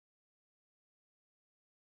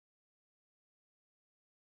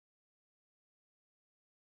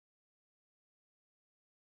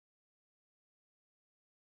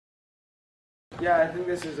Yeah, I think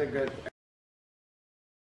this is a good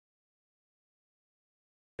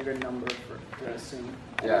number to assume.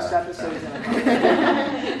 Yeah. This episode is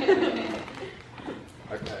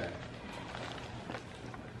Okay.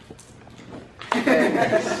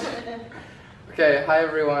 Okay, hi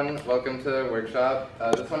everyone. Welcome to the workshop.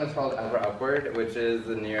 This one is called Ever Upward, which is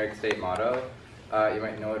the New York State motto. You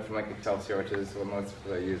might know it from like Excelsior, which is what most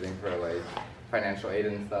people are using for like financial aid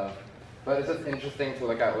and stuff. But it's just interesting to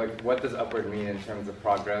look at like what does upward mean in terms of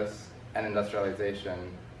progress and industrialization,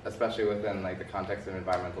 especially within like the context of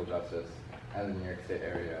environmental justice and the New York State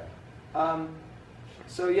area.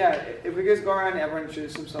 So yeah, if we just go around and everyone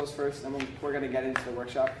introduce themselves first, then we're going to get into the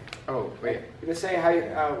workshop. Oh, wait. You can say how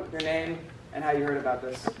your name and how you heard about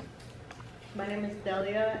this. My name is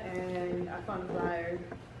Delia, and I found the flyer.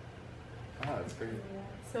 Oh, that's great.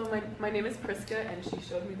 So my name is Priska, and she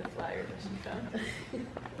showed me the flyer that she found.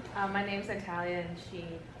 My name's Natalia, and she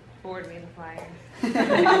forwarded me the flyer.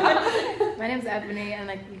 My name's Ebony, and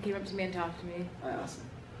you came up to me and talked to me. Oh, awesome.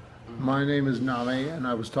 My name is Name, and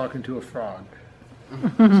I was talking to a frog.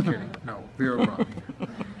 Just kidding. No, Vera Bromley.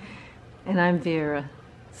 And I'm Vera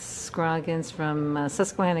Scroggins from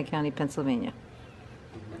Susquehanna County, Pennsylvania.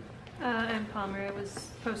 I'm Palmer. It was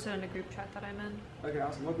posted in a group chat that I'm in. Okay,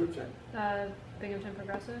 awesome. What group chat? Binghamton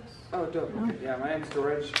Progressives. Oh, dope. Okay. Yeah, my name's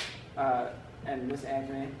George, and Miss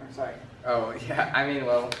Anthony. Or sorry. Oh, yeah, I mean,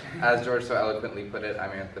 well, as George so eloquently put it,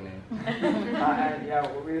 I'm Anthony. And yeah,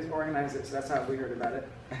 well, we just organized it, so that's how we heard about it.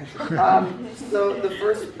 So the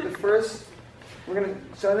first,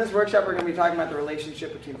 so in this workshop, we're gonna be talking about the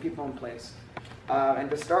relationship between people and place. And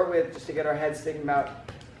to start with, just to get our heads thinking about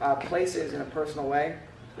places in a personal way,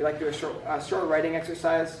 we like to do a short writing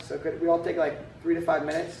exercise. So could we all take like 3 to 5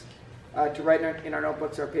 minutes to write in our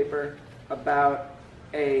notebooks or paper about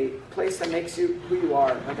a place that makes you who you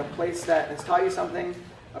are, like a place that has taught you something,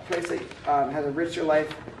 a place that has enriched your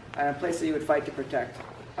life, and a place that you would fight to protect.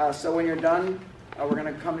 So when you're done, we're going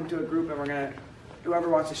to come into a group, and we're going to, whoever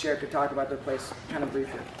wants to share could talk about their place kind of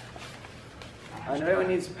briefly. If anyone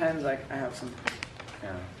needs pens, I have some.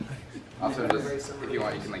 Yeah. Also, just, if you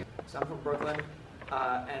want, you can like. So I'm from Brooklyn,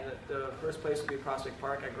 and the first place would be Prospect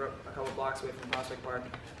Park. I grew up a couple blocks away from Prospect Park,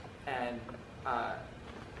 and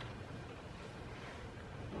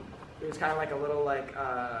it was kind of like a little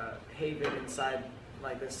haven inside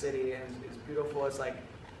like the city, and it's beautiful. It's like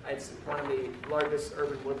it's one of the largest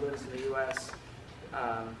urban woodlands in the U.S.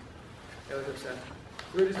 It was upset.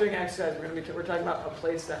 We were just doing an exercise. We're talking about a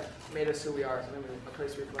place that made us who we are, so a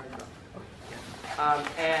place we're coming from.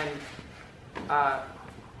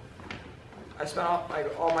 I spent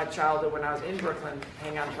all my childhood when I was in Brooklyn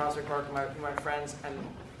hanging out in Prospect Park with my friends, and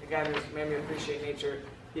again, it made me appreciate nature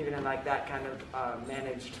even in like that kind of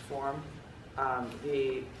managed form.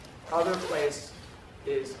 The other place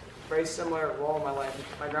is very similar role in my life.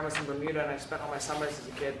 My grandma's from Bermuda, and I spent all my summers as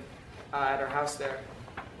a kid at her house there.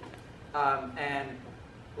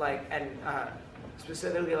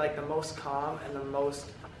 Specifically like the most calm and the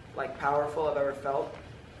most like powerful I've ever felt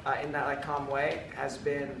in that like calm way has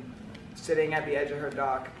been sitting at the edge of her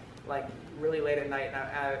dock like really late at night.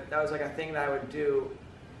 And that was like a thing that I would do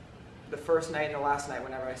the first night and the last night.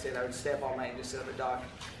 Whenever I stayed, I would stay up all night and just sit at the dock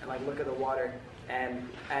and like look at the water. And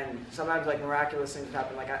sometimes like miraculous things would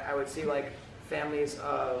happen. Like I would see like families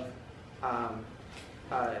of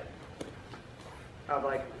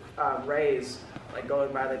rays like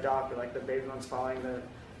going by the dock, with like the baby ones following the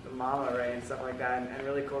mama ray and stuff like that, and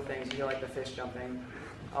really cool things. You hear like the fish jumping,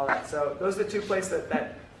 all that. So those are the 2 places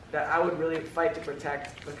that I would really fight to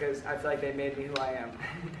protect because I feel like they made me who I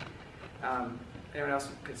am. Anyone else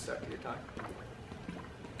could start your talk?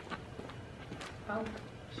 I'll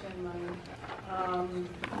share mine.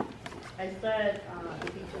 I started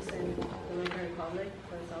the beaches in Dominican Republic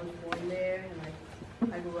because I was born there,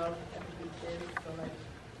 and I grew up at the beaches. So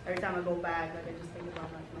every time I go back, I just think about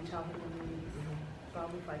my childhood memories. So I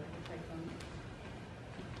would fight to protect them.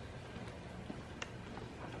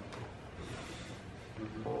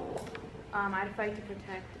 I'd fight to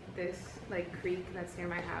protect this creek that's near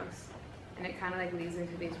my house, and it kind of leads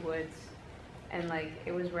into these woods, and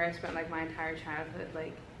it was where I spent my entire childhood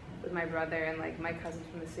with my brother, and my cousins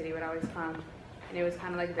from the city would always come, and it was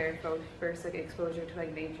kind of their first exposure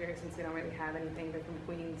to nature, since they don't really have anything. They're from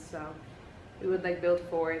Queens, so we would build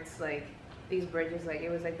forts, these bridges. It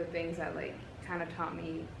was the things that kind of taught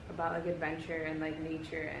me about adventure and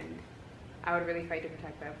nature, and I would really fight to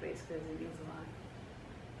protect that place because it means a lot.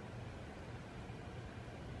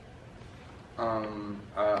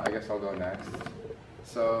 I guess I'll go next.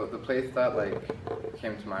 So the place that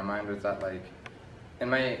came to my mind was that in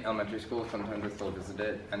my elementary school, sometimes I still visit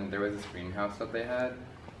it, and there was this greenhouse that they had,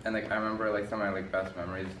 and like I remember like some of my like best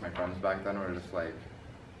memories with my friends back then were just like,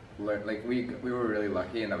 like we were really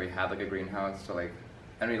lucky in that we had like a greenhouse to like,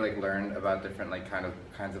 and we like learned about different like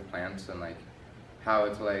kinds of plants and like how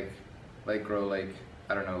to like grow like,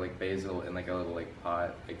 I don't know, like basil in like a little like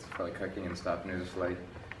pot like for like cooking and stuff, and it was just like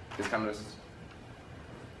this kind of just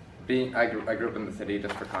being. I grew up in the city,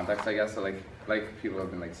 just for context, I guess. So like people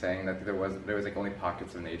have been like saying that there was like only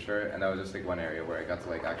pockets of nature, and that was just like one area where I got to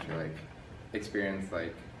like actually like experience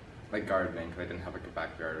like gardening, because I didn't have like a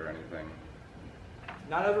backyard or anything.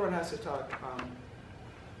 Not everyone has to talk.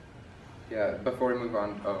 Yeah. Before we move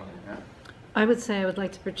on, yeah. I would say I would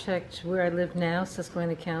like to protect where I live now,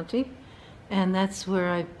 Susquehanna County, and that's where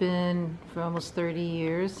I've been for almost 30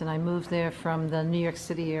 years, and I moved there from the New York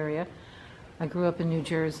City area. I grew up in New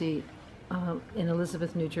Jersey, in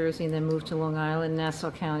Elizabeth, New Jersey, and then moved to Long Island,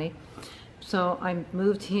 Nassau County. So I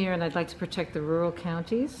moved here, and I'd like to protect the rural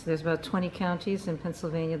counties. There's about 20 counties in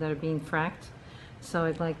Pennsylvania that are being fracked, so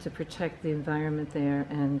I'd like to protect the environment there.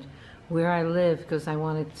 And where I live, because I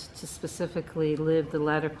wanted to specifically live the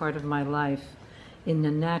latter part of my life in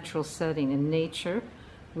a natural setting, in nature,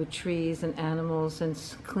 with trees and animals and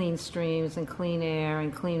clean streams and clean air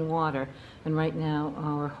and clean water. And right now,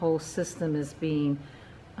 our whole system is being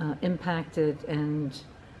impacted and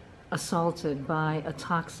assaulted by a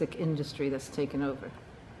toxic industry that's taken over.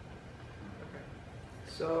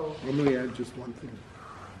 So, Let me add just one thing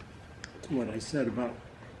to what I said about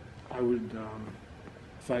I would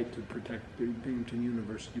fight to protect Binghamton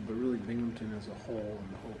University, but really Binghamton as a whole and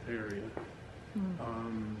the whole area.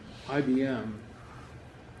 IBM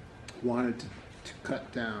wanted to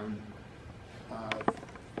cut down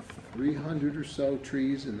 300 or so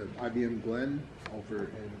trees in the IBM Glen over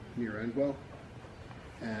near Endwell.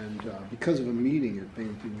 And because of a meeting at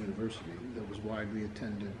Binghamton University that was widely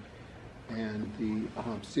attended, and the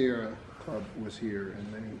Sierra Club was here,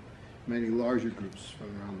 and many larger groups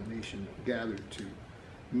from around the nation gathered to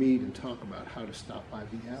meet and talk about how to stop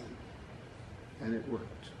IBM, and it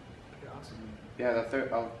worked. awesome. Yeah, that's a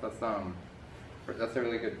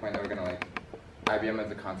really good point that we're gonna like. IBM as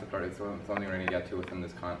a concept art is something we're gonna get to within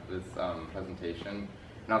this presentation,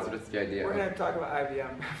 and also just the idea. We're of, gonna talk about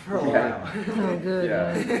IBM for a while. Yeah. Oh, good.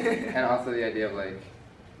 Yeah, and also the idea of like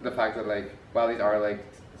the fact that like while these are like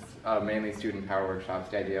mainly student power workshops,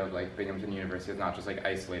 the idea of like Binghamton University is not just like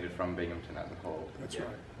isolated from Binghamton as a whole. That's right.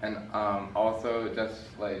 And also just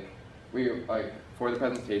like we like for the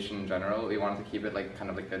presentation in general, we wanted to keep it like kind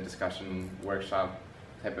of like a discussion workshop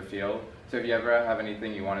type of feel. So if you ever have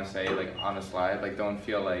anything you want to say like on a slide, like don't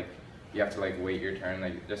feel like you have to like wait your turn.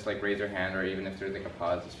 Like just like raise your hand, or even if there's like a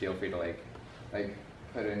pause, just feel free to like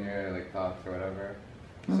put in your like thoughts or whatever.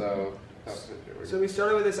 So we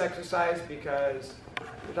started with this exercise because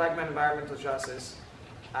we're talking about environmental justice,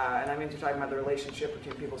 and that means we're talking about the relationship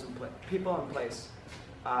between people and place.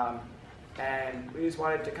 And we just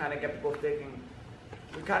wanted to kind of get people thinking.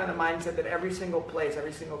 We're kind of the mindset that every single place,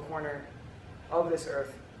 every single corner of this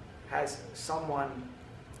earth has someone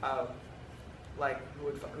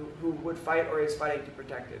who would fight or is fighting to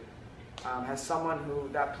protect it. Has someone who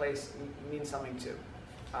that place means something to.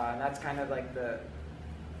 And that's kind of like the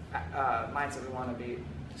mindset we want to be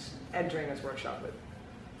entering this workshop with.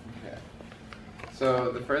 Okay.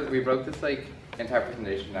 So we broke this like entire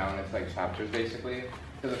presentation down into like chapters basically.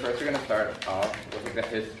 So the first we're going to start off with like, the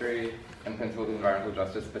history and principles of environmental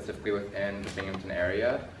justice specifically within the Binghamton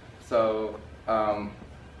area. So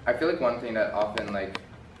I feel like one thing that often like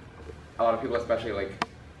a lot of people, especially like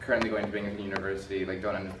currently going to Binghamton University, like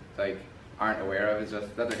aren't aware of is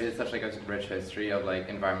just that there is such like a rich history of like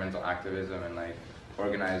environmental activism and like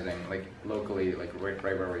organizing like locally, like right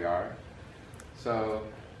where we are. So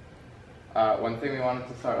one thing we wanted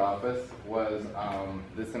to start off with was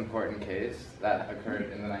this important case that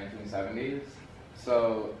occurred in the 1970s.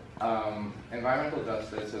 So environmental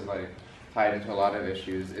justice is like tied into a lot of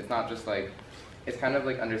issues. It's not just like, it's kind of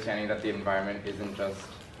like understanding that the environment isn't just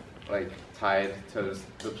like tied to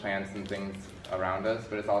the plants and things around us,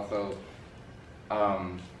 but it's also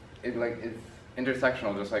it's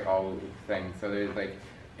intersectional, just like all things. So there's like,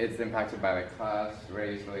 it's impacted by like class,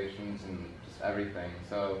 race, relations, and just everything.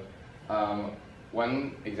 So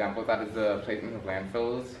one example of that is the placement of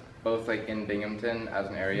landfills, both like in Binghamton as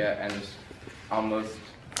an area and almost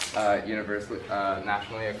universally,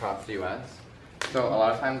 nationally across the U.S. So a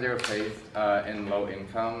lot of times they were placed in low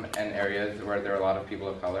income and areas where there are a lot of people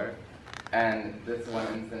of color. And this one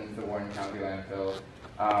instance, the Broome County landfill,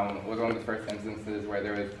 was one of the first instances where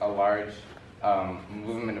there was a large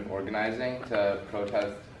movement of organizing to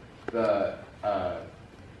protest the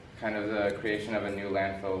kind of the creation of a new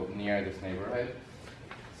landfill near this neighborhood.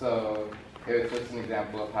 So it was just an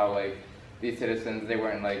example of how like these citizens, they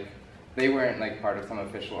weren't like part of some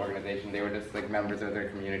official organization. They were just like members of their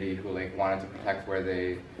community who like wanted to protect where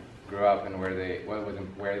they grew up and where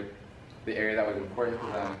the area that was important to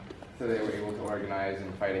them, so they were able to organize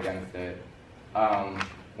and fight against it.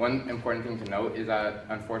 One important thing to note is that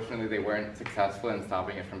unfortunately they weren't successful in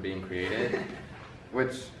stopping it from being created,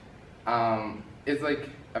 which is like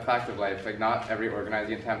a fact of life. Like not every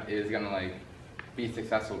organizing attempt is gonna like be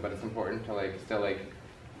successful, but it's important to like still like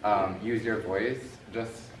use your voice.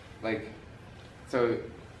 Just like so,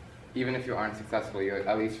 even if you aren't successful, you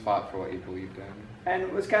at least fought for what you believed in. And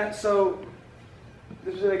it was kind of so.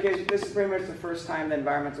 This is the case. This is pretty much the first time that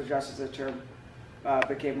environmental justice as a term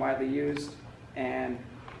became widely used, and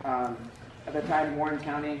at the time, Warren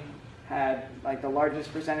County had like the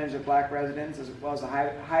largest percentage of black residents, as well as the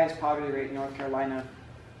highest poverty rate in North Carolina.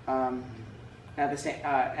 At the same,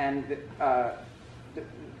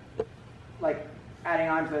 like adding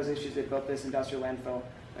on to those issues, they built this industrial landfill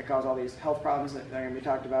that caused all these health problems that are going to be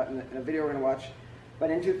talked about in a video we're going to watch. But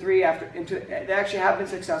in 2003, they actually have been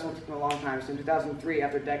successful for a long time. So in 2003,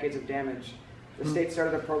 after decades of damage, the state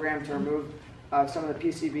started a program to remove some of the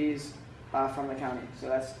PCBs from the county. So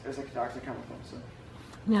there's like toxic chemicals. So.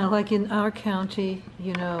 Now, like in our county,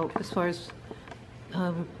 you know, as far as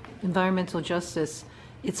environmental justice,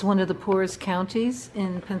 it's one of the poorest counties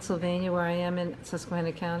in Pennsylvania, where I am in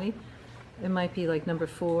Susquehanna County. It might be like number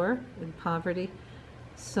 4 in poverty.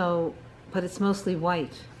 So, but it's mostly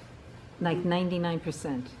white, like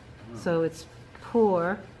 99%. So it's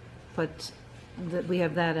poor, but we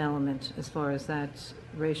have that element as far as that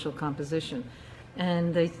racial composition.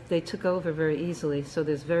 And they took over very easily, so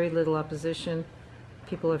there's very little opposition.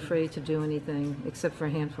 People are afraid to do anything except for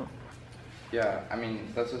a handful. Yeah, I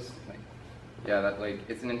mean, that's just like, yeah, that like,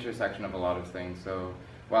 it's an intersection of a lot of things. So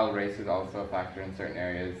while race is also a factor in certain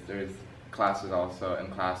areas, there's classes also,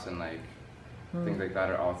 and class and like, things like that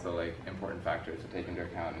are also like important factors to take into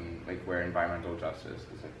account, and like where environmental justice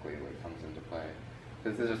specifically like comes into play.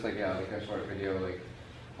 This is just like, yeah, like a short video like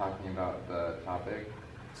talking about the topic.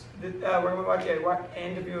 We're going to watch an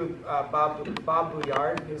interview with Bob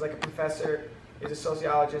Bouillard. He was like a professor, he was a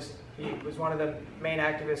sociologist. He was one of the main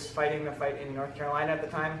activists fighting the fight in North Carolina at the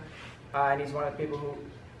time. And he's one of the people who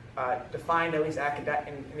defined, at least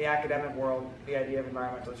in the academic world, the idea of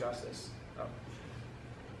environmental justice. Oh.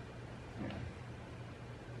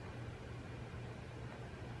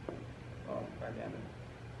 Oh, God damn it.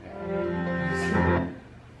 Yeah.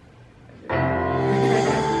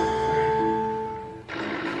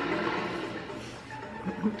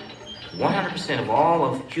 100% of all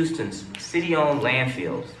of Houston's city-owned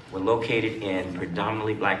landfills were located in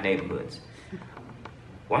predominantly black neighborhoods.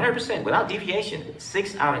 100%, without deviation.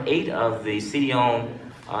 6 out of 8 of the city-owned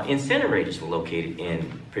incinerators were located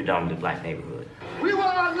in predominantly black neighborhoods. We will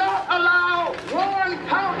not allow Warren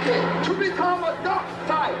County to become a dump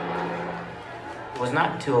site. It was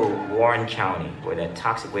not until Warren County, where that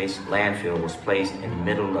toxic waste landfill was placed in the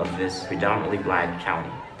middle of this predominantly black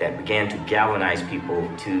county, that began to galvanize people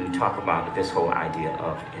to talk about this whole idea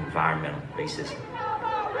of environmental racism.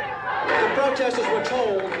 The protesters were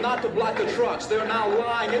told not to block the trucks. They're now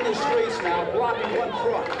lying in the streets now, blocking one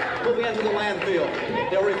truck, moving into the landfill.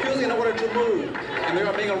 They're refusing in order to move, and they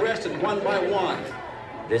are being arrested one by one.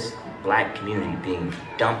 This black community being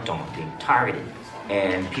dumped on, being targeted,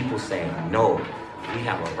 and people saying, no, we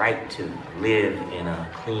have a right to live in a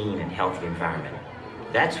clean and healthy environment.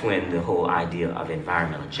 That's when the whole idea of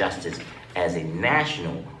environmental justice as a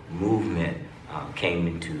national movement came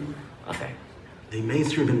into effect. The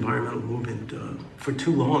mainstream environmental movement for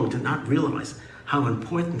too long did not realize how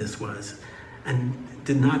important this was, and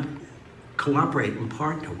did not cooperate and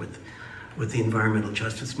partner with the environmental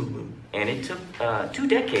justice movement. And it took 2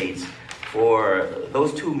 decades for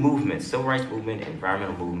those two movements, civil rights movement and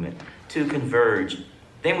environmental movement, to converge.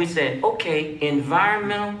 Then we said, okay,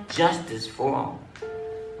 environmental justice for all.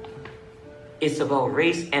 It's about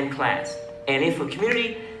race and class. And if a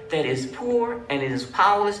community that is poor and is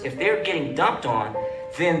powerless, if they're getting dumped on,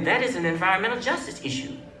 then that is an environmental justice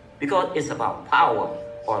issue, because it's about power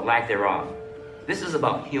or lack thereof. This is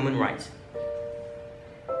about human rights.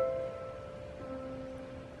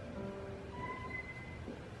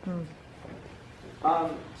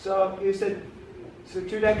 So you said, so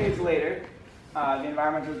 2 decades later, the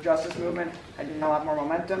environmental justice movement had a lot more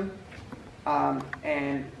momentum,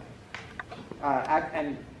 and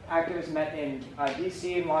activists met in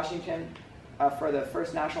DC and Washington for the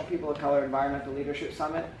first National People of Color Environmental Leadership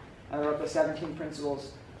Summit, and they wrote the 17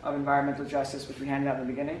 Principles of Environmental Justice, which we handed out in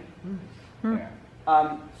the beginning. Yeah.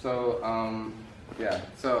 Yeah.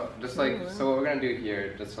 So just like, so what we're gonna do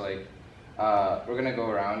here, just to like we're gonna go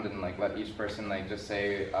around and like let each person like just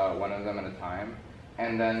say one of them at a time,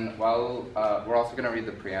 and then while we're also gonna read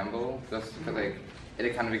the preamble just because like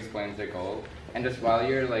it kind of explains their goal, and just while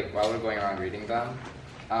we're going around reading them,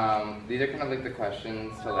 these are kind of like the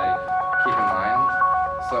questions to like keep in mind.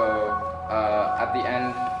 So at the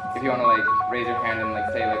end, if you want to like raise your hand and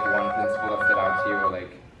like say like one principle that stood out to you, or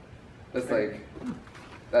like just like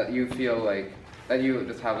that you feel like that you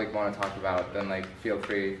just have like want to talk about, then like feel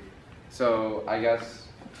free. So I guess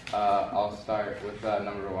I'll start with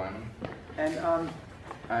number 1.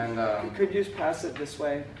 And could you just pass it this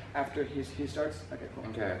way after he starts? Okay, cool.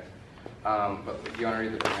 Okay. But do you want to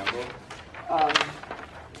read the preamble?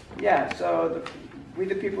 Yeah. So we,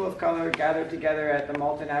 the people of color, gathered together at the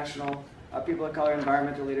multinational People of Color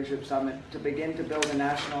Environmental Leadership Summit to begin to build a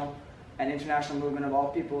national and international movement of all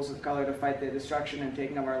peoples of color to fight the destruction and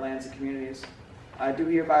taking of our lands and communities. Do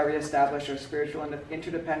hereby reestablish our spiritual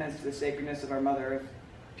interdependence to the sacredness of our Mother Earth,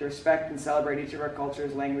 to respect and celebrate each of our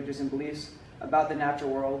cultures, languages, and beliefs about the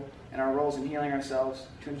natural world and our roles in healing ourselves,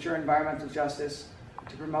 to ensure environmental justice,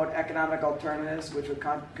 to promote economic alternatives which would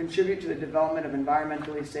contribute to the development of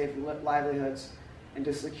environmentally safe livelihoods, and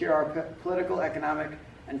to secure our political, economic,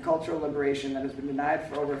 and cultural liberation that has been denied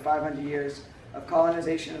for over 500 years of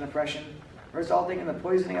colonization and oppression, resulting in the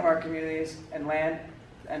poisoning of our communities and land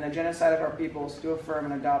and the genocide of our peoples, to affirm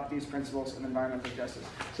and adopt these principles of environmental justice.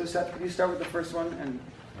 So Seth, could you start with the first one,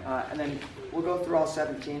 and then we'll go through all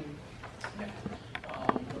 17. Yeah.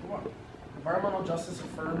 Number 1. Environmental justice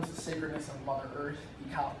affirms the sacredness of Mother Earth,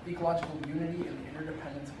 ecological unity, and the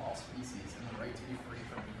interdependence of all species, and the right to be free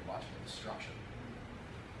from ecological destruction.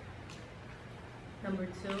 Number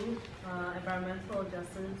 2, environmental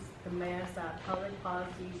justice demands that public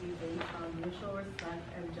policy be based on mutual respect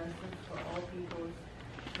and justice for all peoples,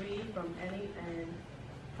 free from any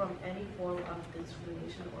form of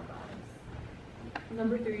discrimination or violence.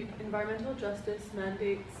 Number 3, environmental justice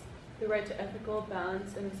mandates the right to ethical,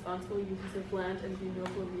 balanced, and responsible uses of land and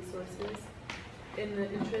renewable resources in the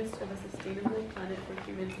interest of a sustainable planet for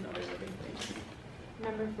humans and other living things.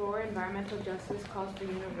 Number 4, environmental justice calls for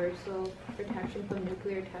universal protection from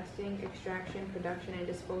nuclear testing, extraction, production, and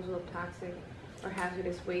disposal of toxic or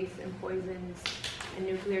hazardous waste and poisons, and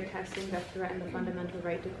nuclear testing that threaten the fundamental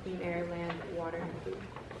right to clean air, land, water, and food.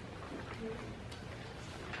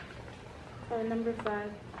 Number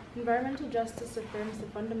 5, environmental justice affirms the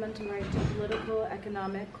fundamental right to political,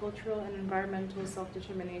 economic, cultural, and environmental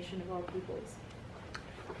self-determination of all peoples.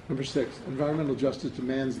 Number 6, environmental justice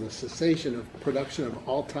demands the cessation of production of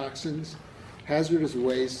all toxins, hazardous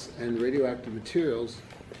wastes, and radioactive materials,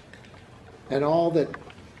 and all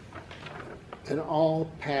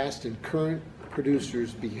past and current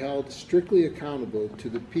producers be held strictly accountable to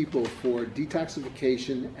the people for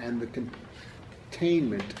detoxification and the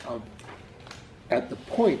containment of at the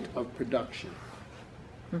point of production.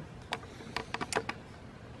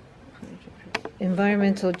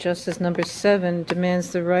 Environmental justice number 7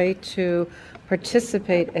 demands the right to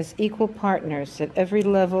participate as equal partners at every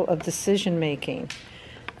level of decision making,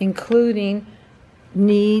 including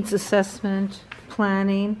needs assessment,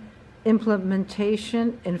 planning,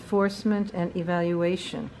 implementation, enforcement, and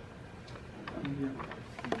evaluation.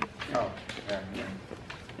 Oh, yeah.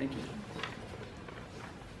 Thank you.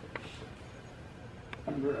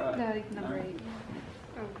 Number 8.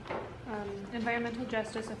 Environmental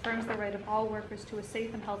justice affirms the right of all workers to a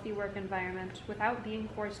safe and healthy work environment without being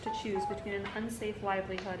forced to choose between an unsafe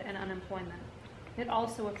livelihood and unemployment. It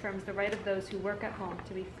also affirms the right of those who work at home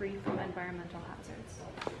to be free from environmental hazards.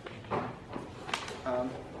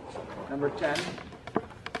 Number 10.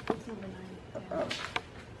 Number 9.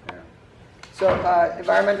 Yeah. So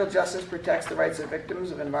environmental justice protects the rights of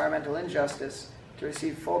victims of environmental injustice to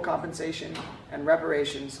receive full compensation and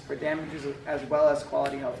reparations for damages as well as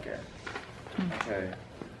quality health care. Okay.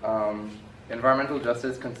 Environmental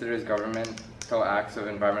justice considers governmental acts of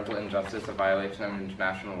environmental injustice a violation of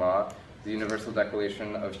international law, the Universal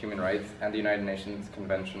Declaration of Human Rights, and the United Nations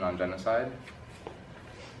Convention on Genocide.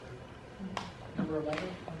 Number 11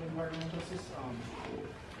 of environmental justice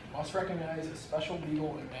must recognize a special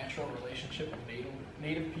legal and natural relationship of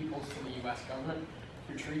native peoples to the U.S. government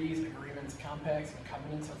through treaties, agreements, compacts, and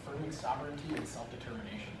covenants affirming sovereignty and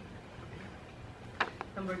self-determination.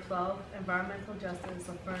 Number 12, environmental justice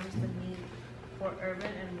affirms the need for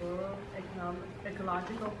urban and rural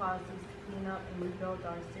ecological policies to clean up and rebuild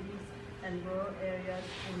our cities and rural areas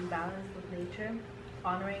in balance with nature,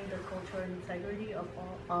 honoring the cultural integrity of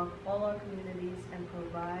all our communities, and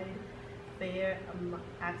provide fair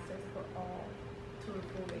access for all to the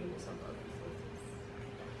full ranges of our resources.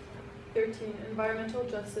 13. Environmental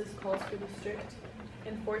justice calls for the strict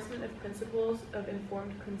enforcement of principles of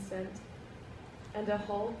informed consent and a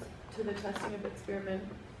halt to the testing of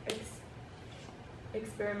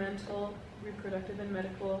experimental, reproductive, and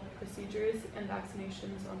medical procedures and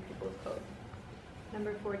vaccinations on people of color.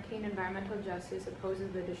 Number 14, environmental justice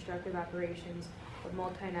opposes the destructive operations of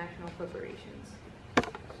multinational corporations.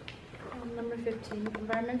 Number 15,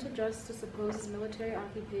 environmental justice opposes military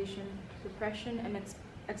occupation, repression, and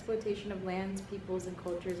exploitation of lands, peoples, and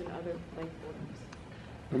cultures and other life forms.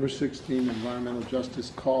 Number 16, environmental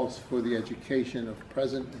justice calls for the education of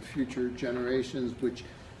present and future generations, which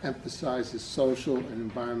emphasizes social and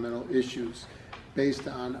environmental issues based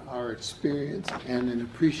on our experience and an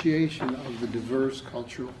appreciation of the diverse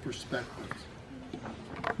cultural perspectives.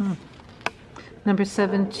 Number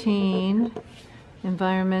 17,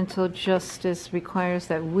 environmental justice requires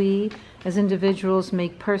that we, as individuals,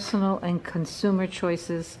 make personal and consumer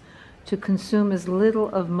choices to consume as little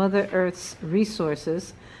of Mother Earth's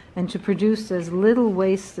resources and to produce as little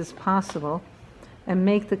waste as possible, and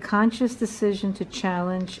make the conscious decision to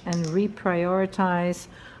challenge and reprioritize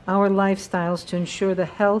our lifestyles to ensure the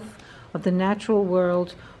health of the natural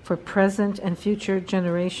world for present and future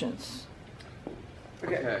generations.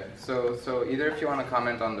 Okay, so either if you want to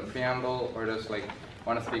comment on the preamble or just like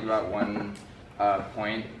want to speak about one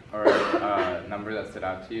point or number that stood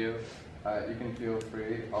out to you, you can feel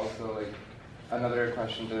free. Also, like another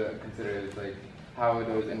question to consider is like how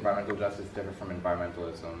does environmental justice differ from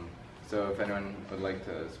environmentalism? So if anyone would like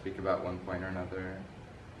to speak about one point or another.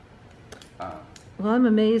 Well, I'm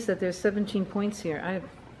amazed that there's 17 points here.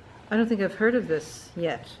 I don't think I've heard of this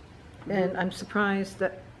yet, and I'm surprised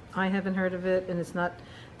that I haven't heard of it, and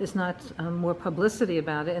there's not more publicity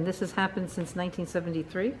about it. And this has happened since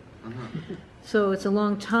 1973, so it's a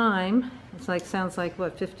long time. It's like sounds like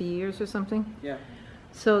what 50 years or something. Yeah.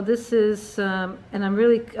 So this is, and I'm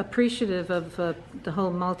really appreciative of the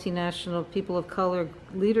whole multinational people of color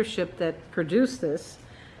leadership that produced this.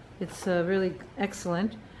 It's really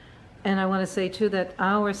excellent. And I want to say too that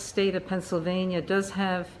our state of Pennsylvania does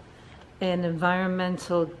have an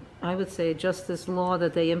environmental, I would say, justice law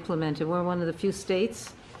that they implemented. We're one of the few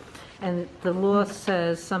states, and the law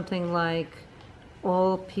says something like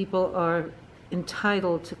all people are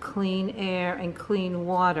entitled to clean air and clean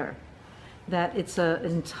water, that it's an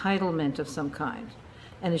entitlement of some kind,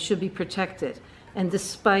 and it should be protected. And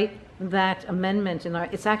despite that amendment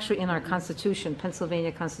it's actually in our Constitution,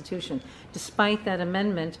 Pennsylvania Constitution, despite that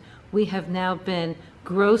amendment, we have now been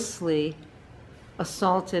grossly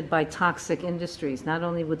assaulted by toxic industries, not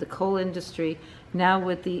only with the coal industry, now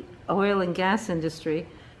with the oil and gas industry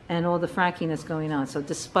and all the fracking that's going on. So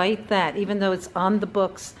despite that, even though it's on the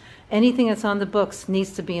books, anything that's on the books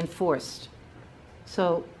needs to be enforced.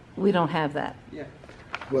 So we don't have that. Yeah.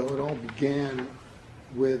 Well, it all began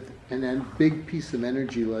with a big piece of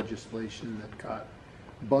energy legislation that got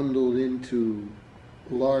bundled into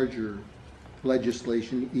larger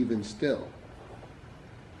legislation even still.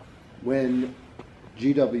 When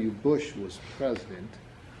G.W. Bush was president,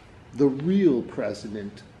 the real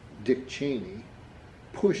president, Dick Cheney,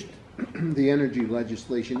 pushed the energy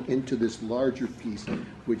legislation into this larger piece,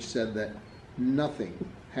 which said that nothing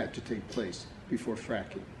had to take place before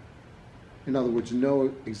fracking. In other words,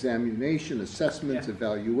 no examination, assessments,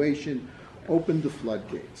 evaluation, opened the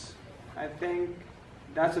floodgates. I think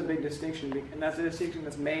that's a big distinction, and that's a distinction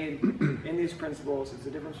that's made in these principles. It's the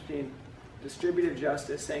difference between distributive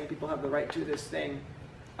justice, saying people have the right to this thing,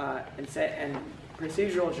 and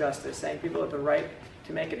procedural justice, saying people have the right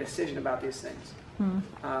to make a decision about these things.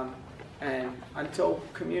 And until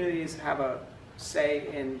communities have a say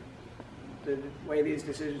in the way these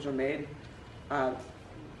decisions are made,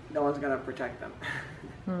 no one's going to protect them.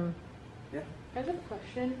 Yeah. I have a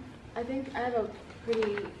question. I think I have a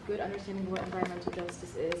pretty good understanding of what environmental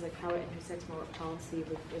justice is, like how it intersects more with policy,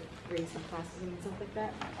 with race and classism and stuff like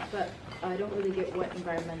that. But I don't really get what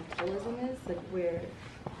environmentalism is, like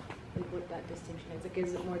what that distinction is. Like,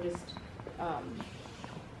 is it more just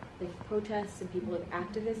like protests and people like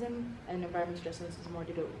activism, and environmental justice is more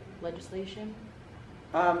due to legislation?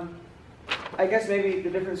 I guess maybe the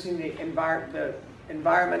difference between the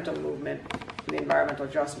environmental movement and the environmental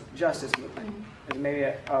justice movement is maybe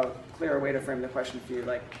a clearer way to frame the question for you.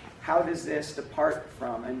 Like, how does this depart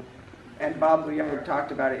from, and Bob Young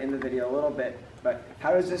talked about it in the video a little bit, but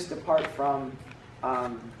how does this depart from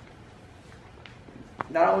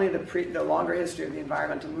not only the longer history of the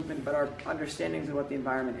environmental movement, but our understandings of what the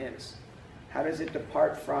environment is? How does it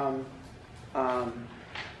depart from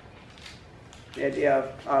the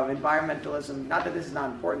idea of environmentalism, not that this is not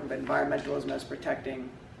important, but environmentalism as protecting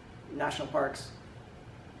national parks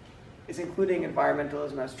it's including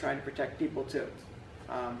environmentalism as trying to protect people too.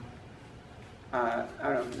 I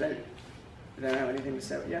don't know, does anyone have anything to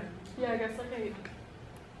say? Yeah? Yeah, I guess I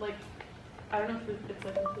don't know if it's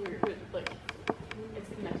like clear, but like it's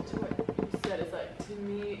connected to what you said. Is like, to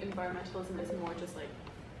me, environmentalism is more just like,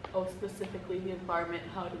 oh, specifically the environment.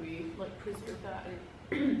 How do we like preserve that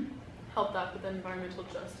and help that? But then environmental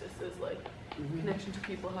justice is like connection to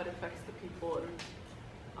people, how it affects the people, and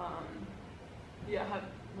have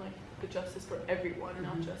like the justice for everyone, and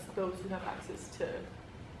not just those who have access to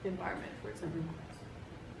the environment, for example.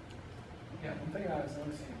 Yeah, one thing I was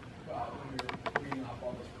noticing when we were reading off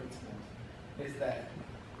all those principles is that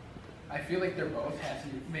I feel like they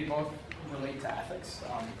both relate to ethics,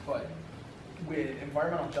 but with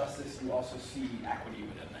environmental justice, you also see equity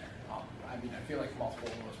within there. I mean, I feel like multiple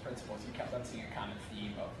of those principles, you kept on seeing a common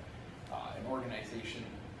theme of an organization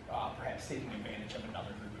perhaps taking advantage of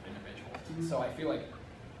another group of individuals. So I feel like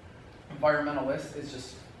environmentalist is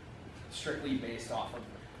just strictly based off of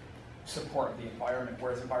support of the environment,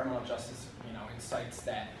 whereas environmental justice, incites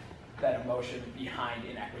that emotion behind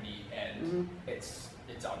inequity, and it's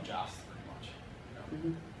unjust pretty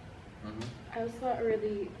much. I also thought a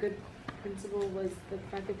really good principle was the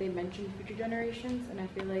fact that they mentioned future generations, and I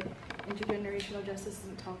feel like intergenerational justice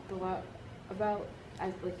isn't talked a lot about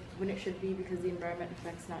as like when it should be, because the environment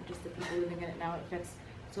affects not just the people living in it now, it affects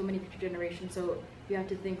so many future generations. So you have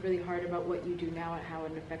to think really hard about what you do now and how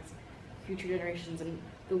it affects future generations, and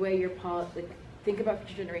the way your think about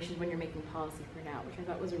future generations when you're making policy for now, which I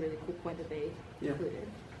thought was a really cool point that they included.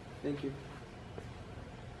 Thank you.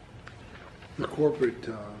 The corporate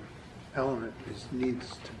element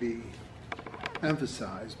needs to be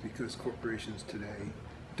emphasized, because corporations today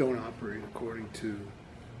don't operate according to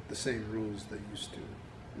the same rules they used to.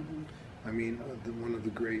 I mean, one of the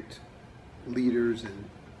great leaders and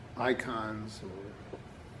icons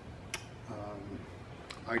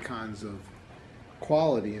icons of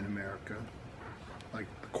quality in America, like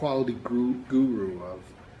the quality guru of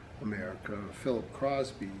America, Philip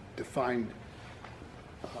Crosby, defined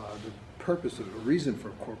the purpose of a reason for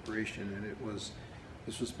a corporation, and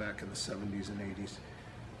this was back in the 70s and 80s,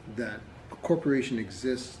 that a corporation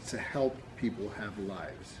exists to help people have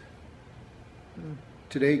lives.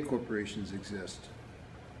 Today, corporations exist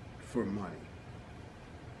for money,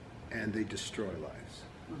 and they destroy lives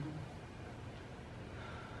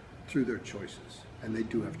through their choices, and they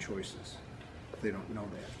do have choices. They don't know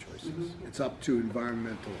they have choices. It's up to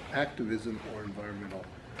environmental activism or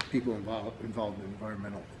people involved in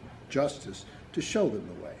environmental justice to show them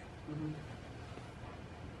the way.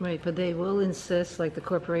 Right, but they will insist, like the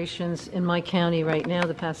corporations in my county right now,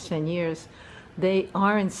 the past 10 years, they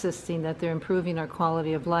are insisting that they're improving our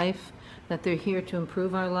quality of life, that they're here to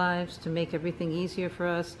improve our lives, to make everything easier for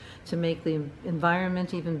us, to make the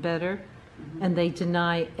environment even better, and they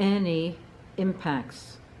deny any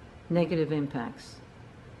impacts, negative impacts.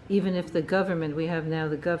 Even if the government, we have now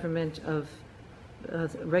the government of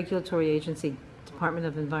regulatory agency, Department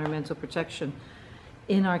of Environmental Protection,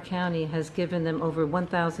 in our county has given them over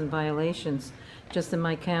 1,000 violations just in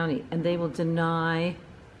my county, and they will deny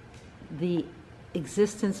the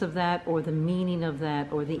existence of that or the meaning of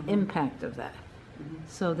that or the impact of that.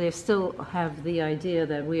 So they still have the idea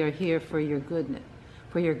that we are here for your good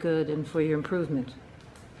and for your improvement.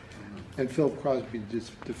 And Philip Crosby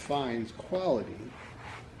defines quality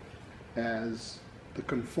as the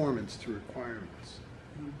conformance to requirements.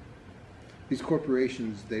 These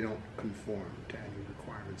corporations, they don't conform to any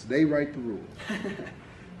requirements. They write the rules.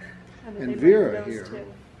 And Vera here,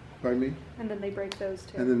 pardon me? And then they break those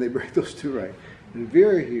too. And then they break those too, right. And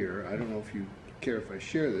Vera here, I don't know if you care if I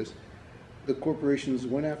share this, the corporations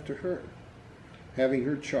went after her, having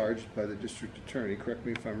her charged by the district attorney, correct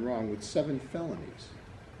me if I'm wrong, with 7 felonies.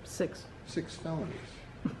 6 felonies.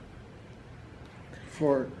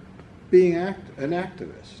 For being an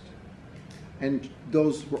activist. And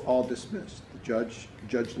those were all dismissed. The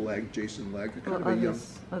Judge Legg, Jason Legg,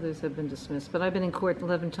 others have been dismissed, but I've been in court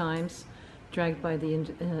 11 times, dragged by the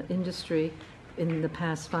industry in the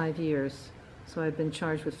past 5 years. So I've been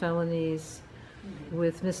charged with felonies,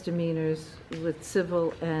 with misdemeanors, with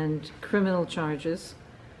civil and criminal charges,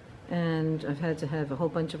 and I've had to have a whole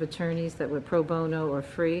bunch of attorneys that were pro bono or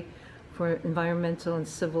free for environmental and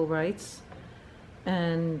civil rights,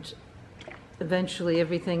 and eventually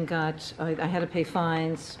everything I had to pay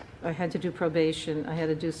fines, I had to do probation, I had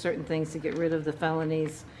to do certain things to get rid of the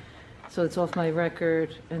felonies, so it's off my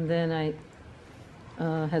record, and then I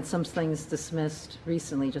had some things dismissed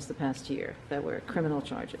recently, just the past year, that were criminal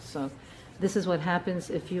charges. So this is what happens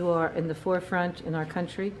if you are in the forefront in our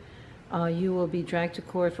country You will be dragged to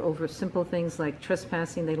court for over simple things like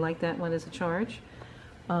trespassing. They like that one as a charge.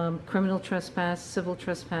 Criminal trespass, civil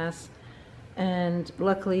trespass. And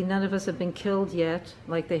luckily, none of us have been killed yet,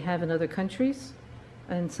 like they have in other countries.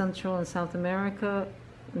 In Central and South America,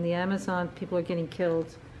 in the Amazon, people are getting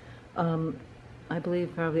killed. I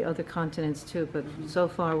believe probably other continents too, but so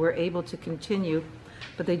far we're able to continue.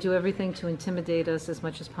 But they do everything to intimidate us as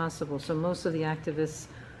much as possible. So most of the activists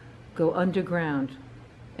go underground.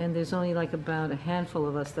 And there's only like about a handful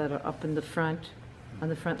of us that are up in the front, on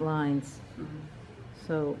the front lines.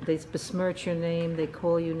 So they besmirch your name, they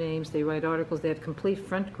call you names, they write articles, they have complete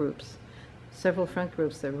front groups, several front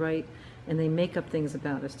groups that write, and they make up things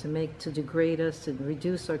about us to degrade us, to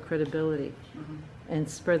reduce our credibility, and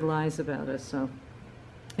spread lies about us. So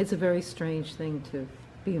it's a very strange thing to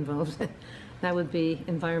be involved in. That would be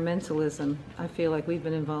environmentalism. I feel like we've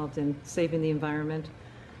been involved in saving the environment,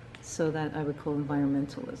 so that I would call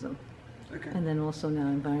environmentalism. Okay. And then also now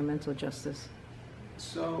environmental justice.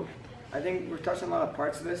 So I think we're touching a lot of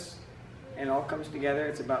parts of this, and it all comes together.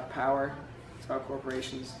 It's about power, it's about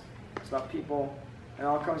corporations, it's about people, and it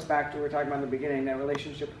all comes back to what we were talking about in the beginning, that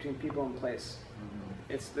relationship between people and place.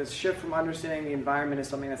 It's this shift from understanding the environment as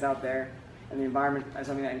something that's out there, and the environment as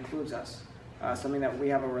something that includes us, something that we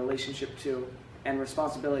have a relationship to and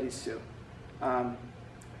responsibilities to.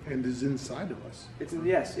 And is inside of us.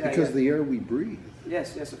 Yes, yeah. Because yeah. the air we breathe.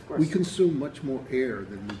 Yes, of course. We consume much more air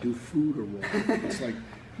than we do food or water. It's like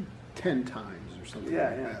 10 times or something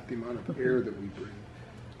like that, the amount of air that we breathe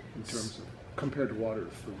in terms of, compared to water or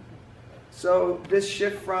food. So this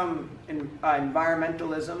shift from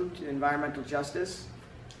environmentalism to environmental justice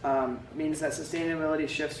means that sustainability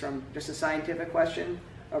shifts from just a scientific question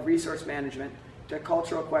of resource management to a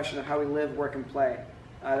cultural question of how we live, work, and play.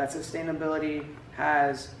 That sustainability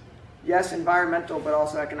has, yes, environmental, but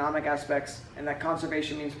also economic aspects, and that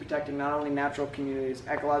conservation means protecting not only natural communities,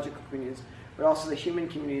 ecological communities, but also the human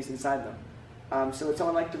communities inside them. So would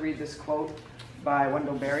someone like to read this quote by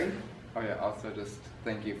Wendell Berry? Oh yeah, also just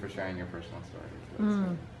thank you for sharing your personal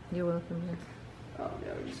story. You're welcome, yes. Oh,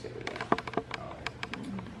 yeah, we just get rid of that.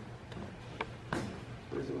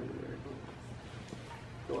 Where's the Wendell Berry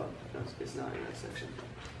quote? Go up. No, it's not in that section.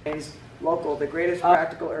 Is local, the greatest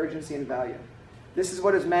practical urgency and value. This is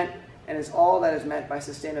what is meant and is all that is meant by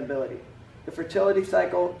sustainability. The fertility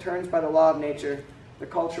cycle turns by the law of nature. The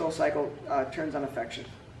cultural cycle turns on affection.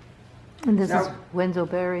 And this is Wendell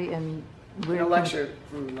Berry, and we're in a lecture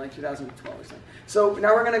from like 2012 or something. So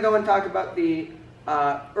now we're going to go and talk about the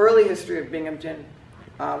early history of Binghamton.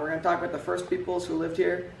 We're going to talk about the first peoples who lived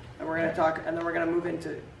here, and we're going to talk, and then we're going to move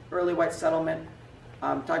into early white settlement.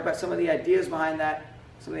 Talk about some of the ideas behind that,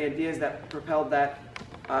 some of the ideas that propelled that.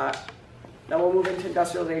 Then we'll move into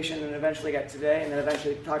industrialization and eventually get today, and then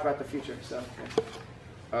eventually talk about the future. So.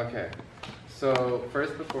 Okay. So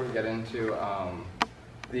first, before we get into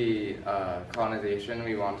the colonization,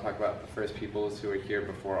 we want to talk about the first peoples who were here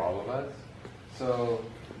before all of us. So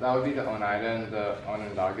that would be the Oneida and the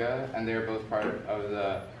Onondaga, and they were both part of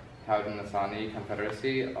the Haudenosaunee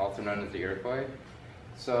Confederacy, also known as the Iroquois.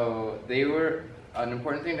 So they were, an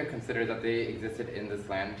important thing to consider that they existed in this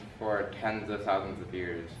land for tens of thousands of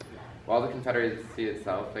years. While the Confederacy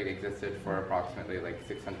itself existed for approximately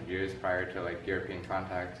 600 years prior to European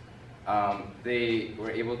contact, they were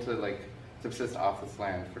able to subsist off this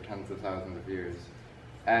land for tens of thousands of years,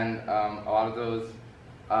 and a lot of those,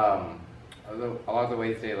 a lot of the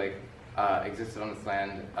ways they existed on this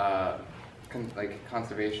land,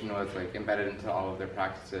 conservation was embedded into all of their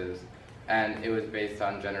practices, and it was based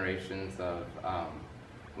on generations of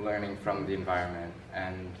learning from the environment.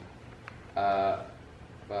 And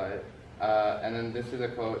and then this is a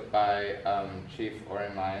quote by Chief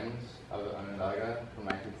Orrin Lyons of the Onondaga from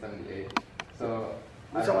 1978. So,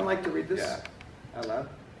 would someone like to read this? Yeah. Out loud?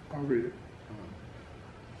 I'll read it,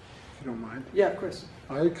 if you don't mind. Yeah, of course.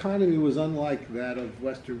 Our economy was unlike that of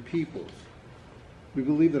Western peoples. We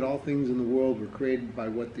believe that all things in the world were created by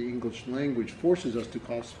what the English language forces us to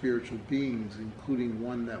call spiritual beings, including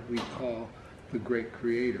one that we call the Great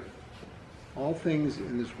Creator. All things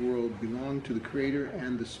in this world belong to the Creator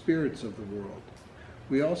and the spirits of the world.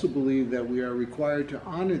 We also believe that we are required to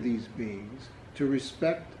honor these beings,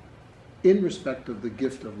 in respect of the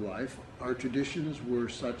gift of life. Our traditions were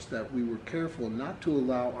such that we were careful not to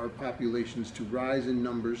allow our populations to rise in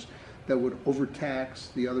numbers that would overtax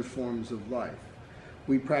the other forms of life.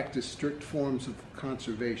 We practice strict forms of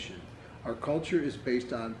conservation. Our culture is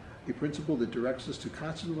based on a principle that directs us to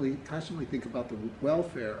constantly think about the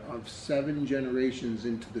welfare of 7 generations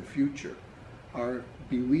into the future. our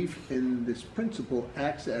belief in this principle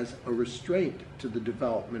acts as a restraint to the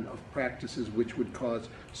development of practices which would cause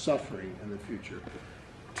suffering in the future.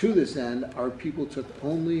 To this end, our people took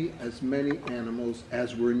only as many animals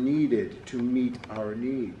as were needed to meet our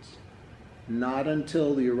needs. Not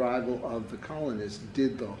until the arrival of the colonists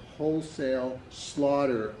did the wholesale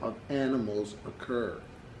slaughter of animals occur.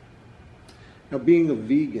 Now, being a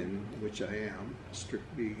vegan, which I am, a strict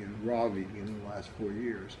vegan, raw vegan in the last 4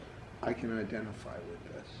 years, I can identify with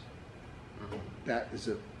this. That is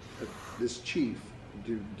this chief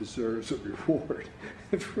deserves a reward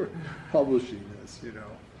for publishing this, you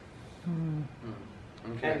know.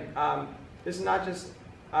 Okay. And this is not just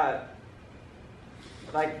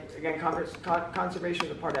like, again, conservation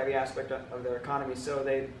is a part of every aspect of their economy. So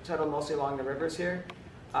they settled mostly along the rivers here,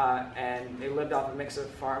 and they lived off a mix of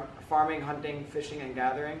farming, hunting, fishing, and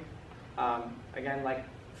gathering. Again, like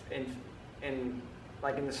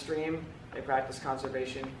in the stream, they practice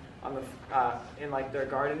conservation. On the in like their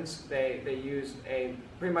gardens, they use a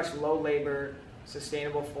pretty much low labor,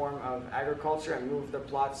 sustainable form of agriculture and move their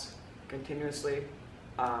plots continuously.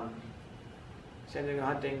 Same thing with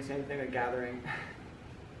hunting, same thing with gathering.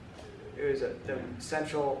 It was the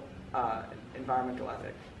central environmental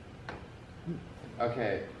ethic.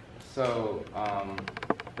 Okay, so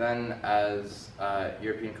then as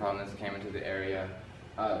European colonists came into the area,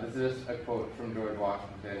 this is just a quote from George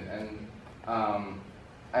Washington, and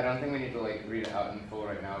I don't think we need to like read it out in full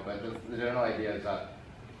right now, but just the general idea is that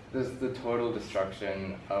this is the total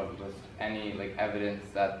destruction of just any like evidence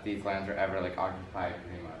that these lands were ever like occupied,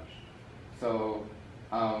 pretty much. So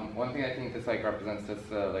one thing I think this like represents just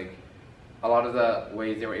like a lot of the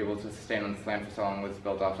ways they were able to sustain on this land for so long was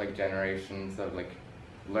built off like generations of like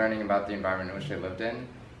learning about the environment in which they lived in,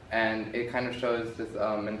 and it kind of shows this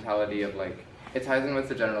mentality of like, it ties in with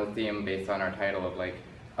the general theme based on our title of like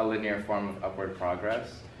a linear form of upward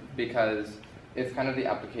progress, because it's kind of the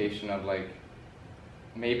application of like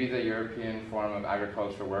maybe the European form of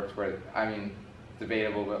agriculture works where, I mean,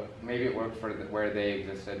 debatable, but maybe it worked for where they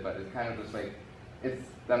existed, but it's kind of just like, it's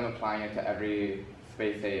them applying it to every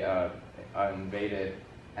space they invaded,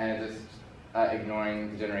 and it just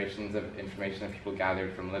ignoring the generations of information that people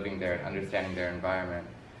gathered from living there and understanding their environment.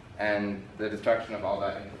 And the destruction of all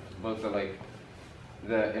that, both the like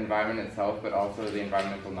the environment itself, but also the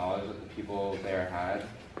environmental knowledge that the people there had,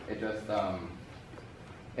 it just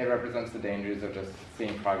it represents the dangers of just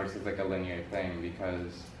seeing progress as like a linear thing,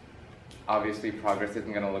 because obviously progress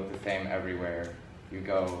isn't going to look the same everywhere you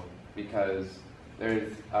go, because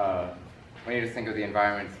there's when you just think of the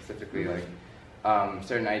environment specifically, like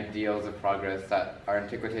certain ideals of progress that are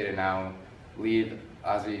antiquated now lead,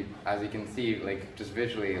 as you can see, like just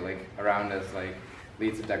visually, like around us, like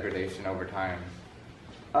leads to degradation over time.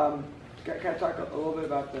 Can I talk a little bit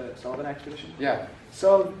about the Sullivan expedition? Yeah.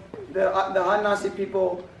 So the Haudenosaunee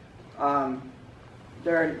people,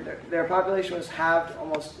 their population was halved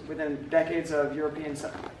almost within decades of European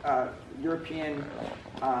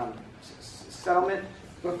settlement.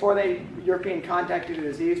 Before European contact due to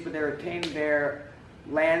disease, but they retained their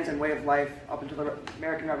lands and way of life up until the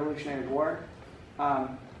American Revolutionary War. Oh,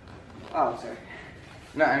 sorry.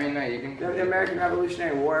 No, I mean, no, you can. The American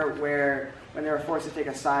Revolutionary War, where when they were forced to take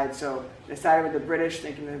a side, so they sided with the British,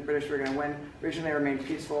 thinking the British were going to win. Originally, they remained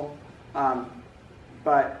peaceful,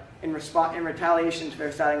 but in retaliation to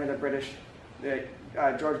their siding with the British,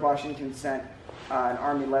 George Washington sent an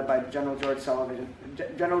army led by General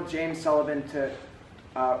James Sullivan, to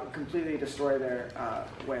completely destroy their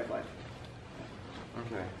way of life.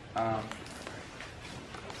 Okay.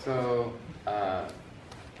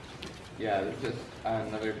 Yeah, this is just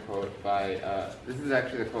another quote by, this is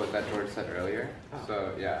actually the quote that George said earlier.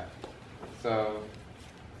 So, yeah. So,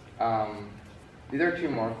 these are two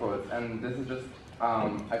more quotes, and this is just,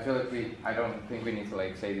 I feel like I don't think we need to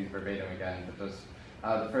like say these verbatim again, but just,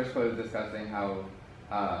 the first quote is discussing how,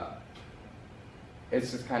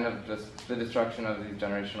 it's just kind of just the destruction of these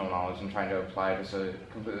generational knowledge and trying to apply just a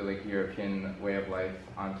completely like European way of life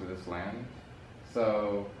onto this land.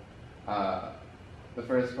 So, the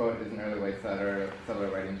first quote is an early white settler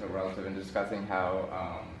writing to a relative and discussing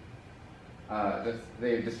how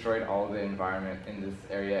they've destroyed all the environment in this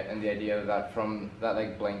area, and the idea that from that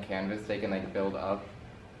like blank canvas they can like build up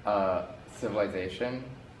civilization,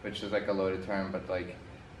 which is like a loaded term, but like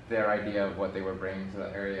their idea of what they were bringing to the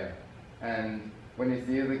area. And when you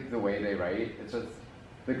see like the way they write, it's just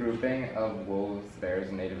the grouping of wolves, bears,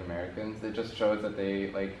 and Native Americans. It just shows that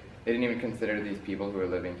they didn't even consider these people who were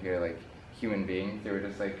living here like human beings. They were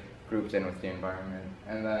just like grouped in with the environment.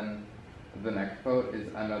 And then the next quote is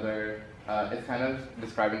another, it's kind of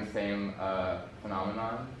describing the same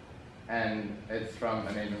phenomenon, and it's from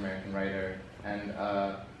a Native American writer, and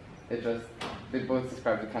they both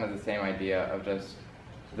describe kind of the same idea of just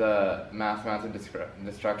the mass amounts of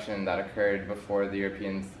destruction that occurred before the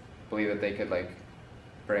Europeans believed that they could like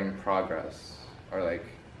bring progress, or like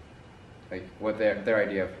what their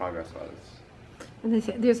idea of progress was. And they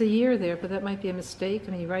say, there's a year there, but that might be a mistake.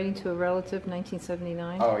 I mean, writing to a relative,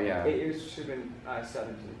 1979? Oh, yeah. It should have been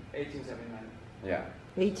 1879. Yeah.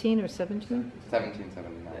 18 or 17?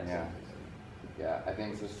 1779, yeah. Yeah, I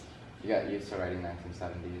think it's just, you got used to writing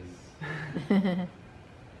 1970s.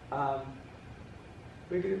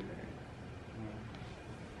 We could.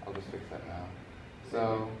 I'll just fix that now.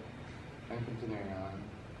 So, I'm continuing on.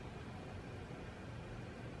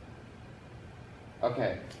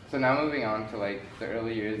 Okay, so now moving on to like the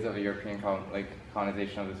early years of European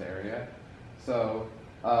colonization of this area. So,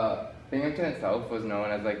 Binghamton itself was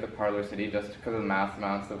known as like the parlor city just because of the mass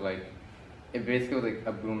amounts of like, it basically was like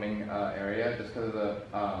a booming area just because of the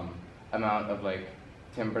amount of like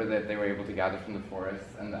timber that they were able to gather from the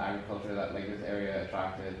forests and the agriculture that like this area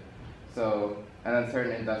attracted. So, and then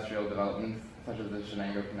certain industrial developments such as the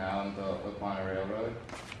Shenango Canal and the Lackawanna Railroad.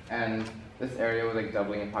 And this area was like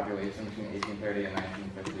doubling in population between 1830 and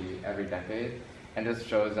 1950 every decade. And just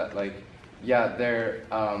shows that like, yeah, their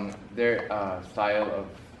style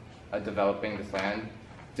of developing this land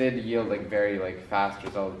did yield like very like fast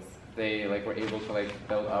results. They like were able to like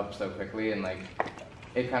build up so quickly, and like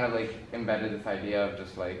it kind of like embedded this idea of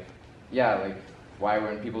just like, yeah, like why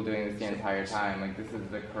weren't people doing this the entire time? Like this is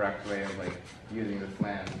the correct way of like using this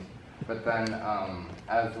land. But then,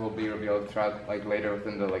 as will be revealed throughout like later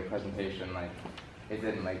within the like presentation, like it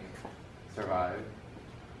didn't like survive.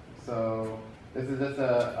 So this is just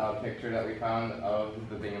a picture that we found of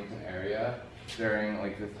the Binghamton area during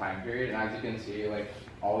like this time period, and as you can see, like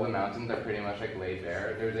all the mountains are pretty much like laid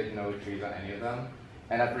bare. There's like no trees on any of them,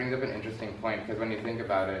 and that brings up an interesting point because when you think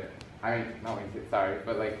about it, I mean,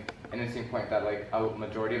 but like an interesting point that like a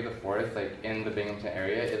majority of the forest like in the Binghamton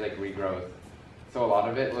area is like regrowth. So a lot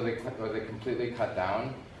of it was like completely cut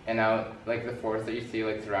down, and now like the forest that you see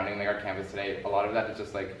like surrounding like our campus today, a lot of that is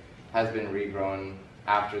just like has been regrown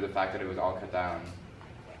after the fact that it was all cut down.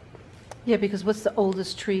 Yeah, because what's the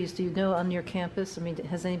oldest trees? Do you know on your campus? I mean,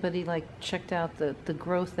 has anybody like checked out the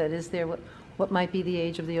growth that is there? What might be the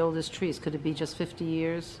age of the oldest trees? Could it be just 50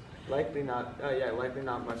 years? Likely not. Yeah, likely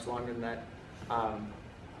not much longer than that.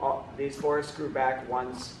 These forests grew back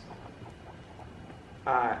once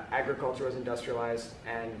agriculture was industrialized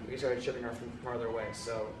and we started shipping earth from farther away.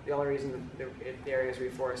 So the only reason the area is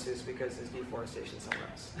reforested is because there's deforestation somewhere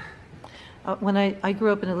else. When I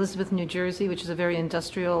grew up in Elizabeth, New Jersey, which is a very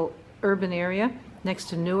industrial urban area next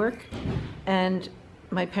to Newark, and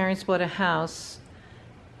my parents bought a house,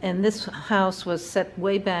 and this house was set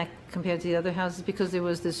way back compared to the other houses because there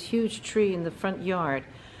was this huge tree in the front yard,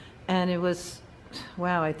 and it was,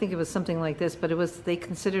 wow, I think it was something like this, but they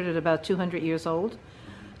considered it about 200 years old.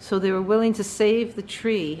 So they were willing to save the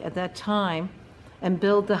tree at that time and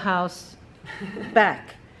build the house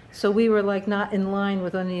back. So we were like not in line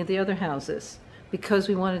with any of the other houses because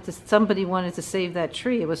somebody wanted to save that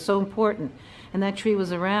tree. It was so important. And that tree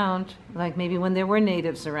was around, like maybe when there were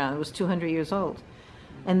natives around, it was 200 years old.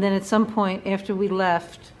 And then at some point after we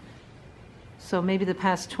left, so maybe the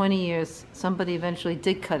past 20 years, somebody eventually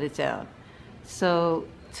did cut it down. So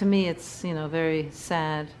to me, it's, very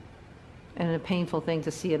sad and a painful thing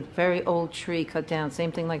to see a very old tree cut down.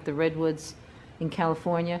 Same thing like the redwoods in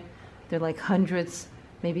California. They're like hundreds,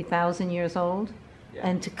 maybe 1,000 years old. Yeah.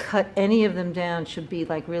 And to cut any of them down should be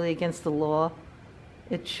like really against the law.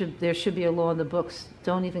 There should be a law in the books.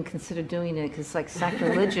 Don't even consider doing it because it's like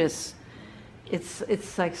sacrilegious.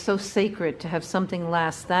 It's like so sacred to have something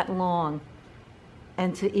last that long,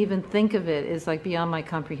 and to even think of it is like beyond my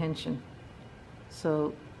comprehension.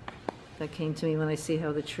 So that came to me when I see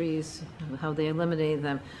how the trees, how they eliminated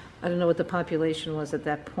them. I don't know what the population was at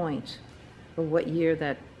that point, or what year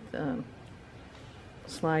that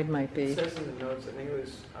slide might be. It says in the notes, I think it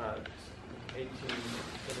was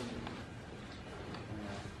 1870.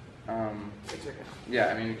 It's okay. Yeah,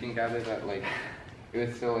 I mean, we can gather that like it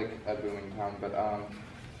was still like a booming town, but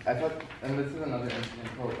I thought, and this is another interesting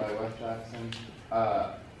quote by Wes Jackson,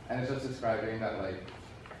 and it's just describing that like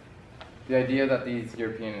the idea that these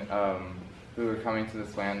European who were coming to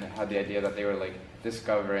this land had the idea that they were like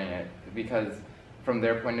discovering it because from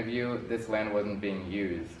their point of view, this land wasn't being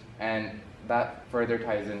used, and that further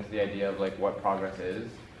ties into the idea of like what progress is,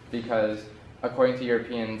 because according to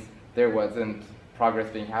Europeans, there wasn't progress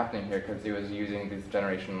being happening here because he was using this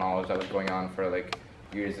generational knowledge that was going on for like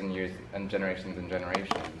years and years and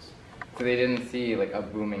generations. So they didn't see like a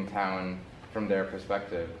booming town from their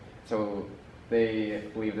perspective. so they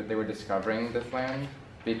believe that they were discovering this land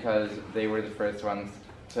because they were the first ones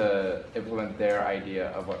to implement their idea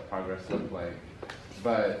of what progress looked like.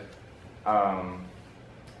 But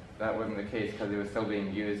that wasn't the case because it was still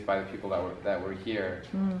being used by the people that were here,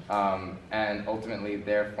 and ultimately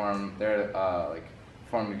their form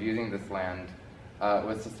of using this land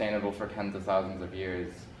was sustainable for tens of thousands of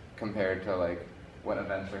years compared to like what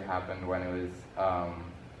eventually happened when it was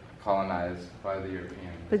colonized by the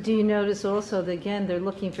Europeans. But do you notice also that again they're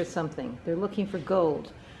looking for something? They're looking for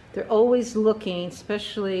gold. They're always looking,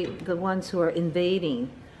 especially the ones who are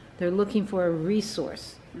invading, they're looking for a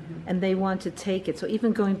resource. And they want to take it. So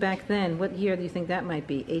even going back then, what year do you think that might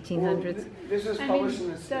be? 1800s? Well, this was published in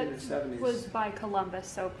the 70s. That was by Columbus,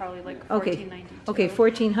 so probably like Okay. 1492. Okay,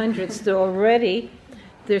 1400s. They're already,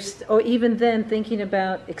 or even then, thinking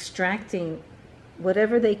about extracting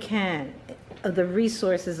whatever they can of the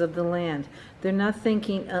resources of the land. They're not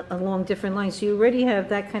thinking along different lines. So you already have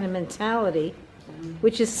that kind of mentality,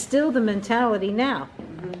 which is still the mentality now.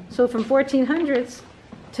 So from 1400s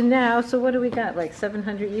to now, so what do we got, like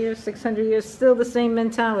 700 years, 600 years, still the same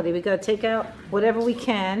mentality. We got to take out whatever we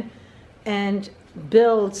can and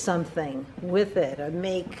build something with it, or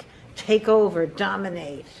take over,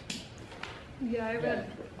 dominate. Yeah, I read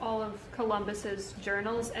all of Columbus's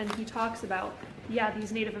journals, and he talks about, yeah,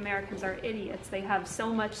 these Native Americans are idiots. They have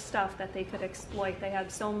so much stuff that they could exploit. They have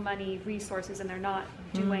so many resources, and they're not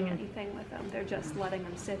doing anything with them. They're just letting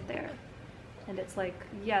them sit there. And it's like,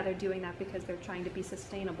 yeah, they're doing that because they're trying to be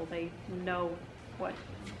sustainable. They know what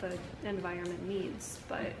the environment needs,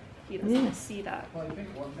 but he doesn't see that. Well, I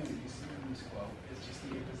think one thing that you see in this quote is just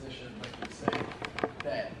the imposition, like you say,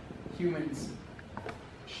 that humans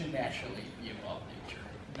should naturally be above nature,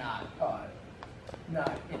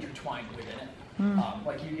 not intertwined within it.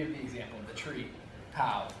 Like you give the example of the tree,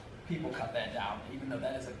 how people cut that down, even though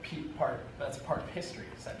that is that's a part of history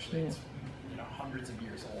essentially. It's hundreds of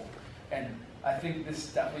years old. And I think this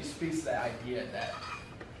definitely speaks to the idea that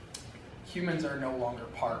humans are no longer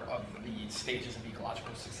part of the stages of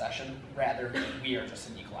ecological succession. Rather, we are just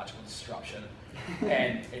an ecological disruption,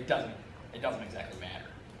 and it doesn't exactly matter,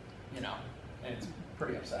 and it's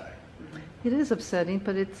pretty upsetting. It is upsetting,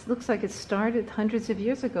 but it looks like it started hundreds of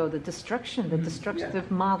years ago, the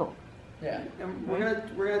destructive model. Yeah. And we're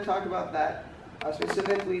gonna talk about that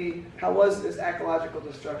specifically. How was this ecological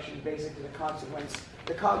destruction basically the consequence,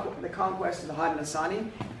 the conquest of the Haudenosaunee,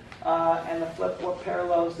 and the flip? What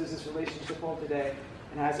parallels does this relationship hold today,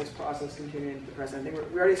 and has this process continued into the present? I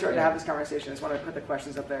think we already started to have this conversation. I just want to put the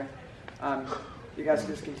questions up there. You guys can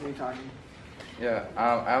just continue talking. Yeah,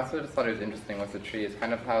 I also just thought it was interesting with the tree. It's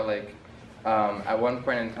kind of how at one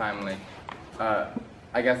point in time,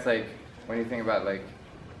 I guess when you think about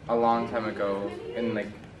a long time ago,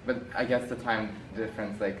 but I guess the time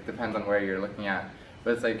difference depends on where you're looking at.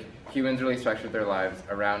 But it's humans really structured their lives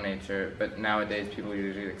around nature, but nowadays people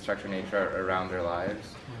usually structure nature around their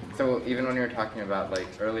lives. So even when you were talking about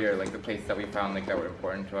earlier, the places that we found that were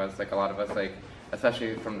important to us, a lot of us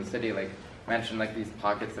especially from the city, mentioned these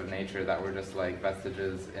pockets of nature that were just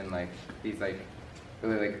vestiges in these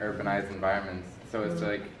really urbanized environments. So it's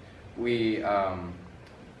we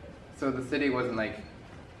so the city wasn't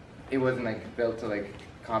it wasn't built to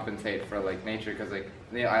compensate for nature, because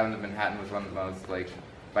the island of Manhattan was one of the most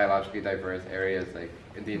biologically diverse areas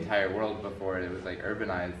in the entire world before it was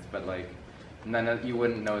urbanized. But you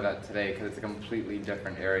wouldn't know that today because it's a completely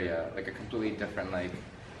different area, a completely different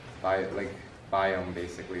biome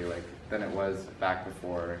basically than it was back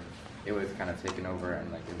before it was kind of taken over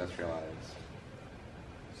and industrialized.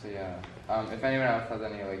 So yeah, if anyone else has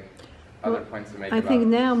any other points to make. I think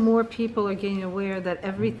now more people are getting aware that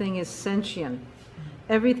everything is sentient.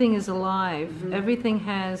 Everything is alive. Everything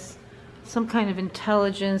has some kind of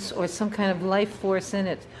intelligence or some kind of life force in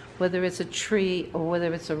it, whether it's a tree or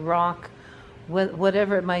whether it's a rock,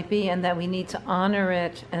 whatever it might be, and that we need to honor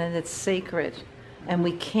it, and that it's sacred. And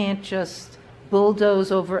we can't just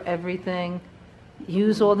bulldoze over everything,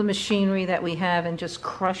 use all the machinery that we have and just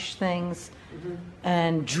crush things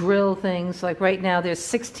and drill things. Right now there's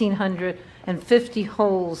 1,650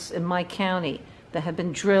 holes in my county that have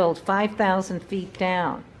been drilled 5,000 feet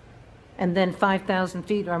down, and then 5,000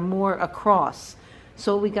 feet or more across.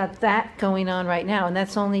 So we got that going on right now, and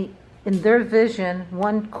that's only, in their vision,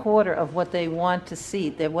 1/4 of what they want to see.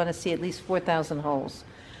 They want to see at least 4,000 holes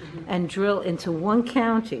and drill into one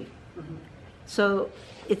county. So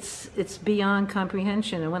it's beyond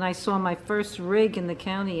comprehension. And when I saw my first rig in the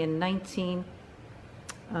county in 10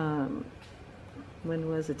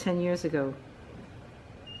 years ago,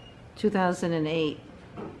 2008,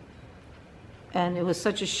 and it was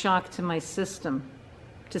such a shock to my system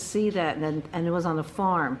to see that, and it was on a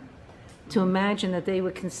farm. To imagine that they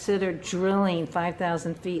would consider drilling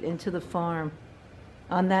 5,000 feet into the farm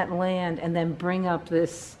on that land and then bring up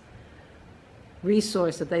this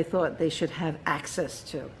resource that they thought they should have access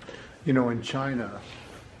to. You know, in China,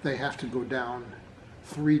 they have to go down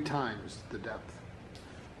 3 times the depth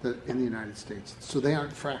that in the United States. So they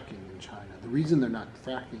aren't fracking in China. The reason they're not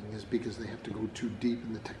fracking is because they have to go too deep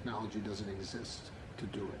and the technology doesn't exist to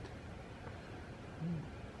do it.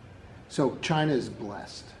 So China is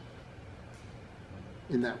blessed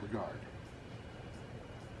in that regard.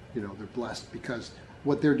 You know, they're blessed because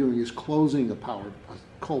what they're doing is closing a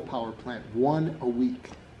coal power plant 1 a week.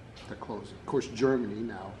 They're closing. Of course, Germany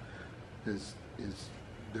now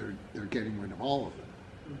they're getting rid of all of them.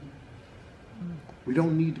 We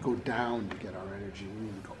don't need to go down to get our energy. We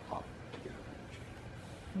need to go up to get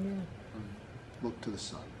our energy. Yeah. Look to the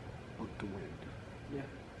sun. Look to wind. Yeah.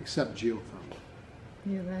 Except geothermal.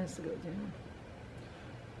 Yeah, that has to go down.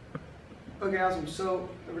 Okay, awesome. So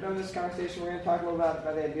we're done with this conversation. We're going to talk a little about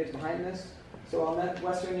the ideas behind this. So while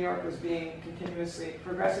Western New York was being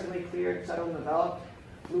progressively cleared, settled, and developed,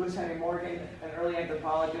 Lewis Henry Morgan, an early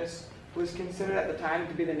anthropologist, was considered at the time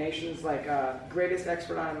to be the nation's greatest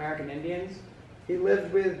expert on American Indians. He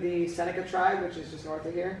lived with the Seneca tribe, which is just north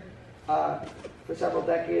of here, for several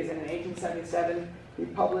decades. And in 1877, he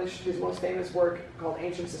published his most famous work called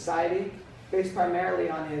Ancient Society, based primarily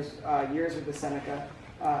on his years with the Seneca.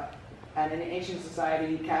 And in Ancient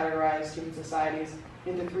Society, he categorized human societies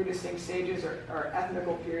into 3 distinct stages or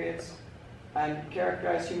ethnical periods, and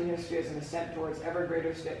characterized human history as an ascent towards ever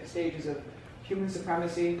greater stages of human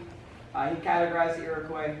supremacy. He categorized the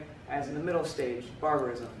Iroquois as in the middle stage,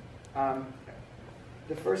 barbarism.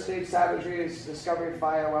 The first stage, savagery, is discovery of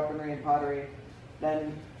fire, weaponry, and pottery,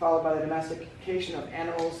 then followed by the domestication of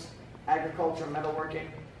animals, agriculture, metalworking,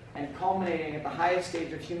 and culminating at the highest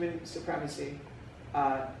stage of human supremacy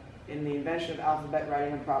in the invention of alphabet,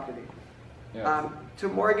 writing, and property. Yeah. To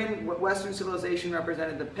Morgan, Western civilization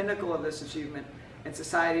represented the pinnacle of this achievement, and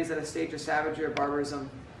societies at a stage of savagery or barbarism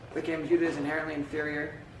became viewed as inherently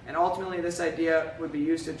inferior, and ultimately this idea would be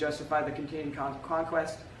used to justify the continued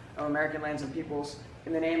conquest of American lands and peoples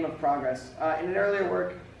in the name of progress. In an earlier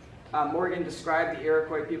work, Morgan described the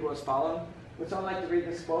Iroquois people as follows. Would someone like to read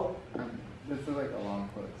this quote? This is like a long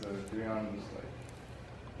quote, so do you want to just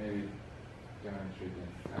maybe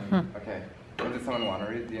okay. Does someone want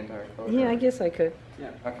to read the entire quote? Yeah, I guess I could.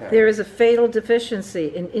 Yeah. Okay. There is a fatal deficiency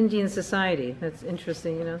in Indian society. That's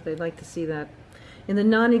interesting, you know, they'd like to see that. In the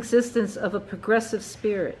non-existence of a progressive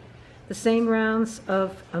spirit, the same rounds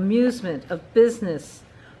of amusement, of business,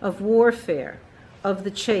 of warfare, of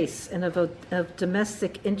the chase, and of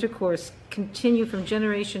domestic intercourse continue from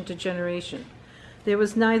generation to generation. There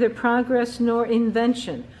was neither progress nor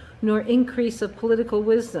invention, nor increase of political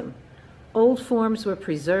wisdom. Old forms were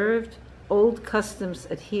preserved, old customs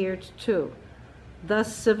adhered to.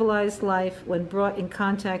 Thus, civilized life, when brought in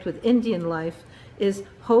contact with Indian life, is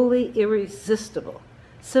wholly irresistible.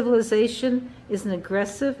 Civilization is an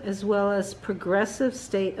aggressive as well as progressive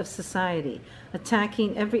state of society,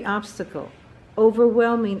 attacking every obstacle,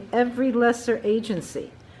 overwhelming every lesser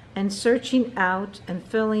agency, and searching out and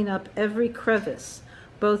filling up every crevice,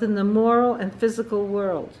 both in the moral and physical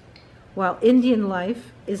world. While Indian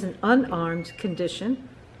life is an unarmed condition,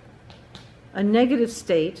 a negative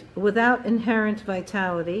state without inherent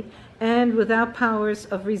vitality and without powers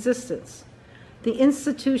of resistance. The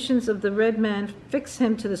institutions of the red man fix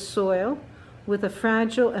him to the soil with a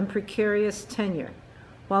fragile and precarious tenure,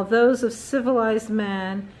 while those of civilized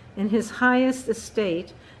man in his highest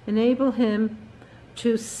estate enable him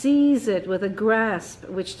to seize it with a grasp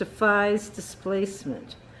which defies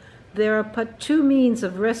displacement. There are but 2 means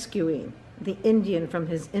of rescuing the Indian from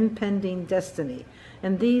his impending destiny,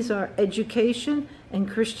 and these are education and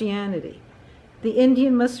Christianity. The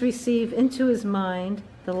Indian must receive into his mind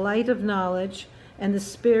the light of knowledge and the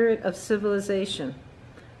spirit of civilization.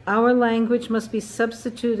 Our language must be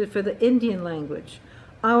substituted for the Indian language,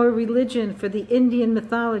 our religion for the Indian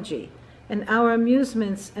mythology, and our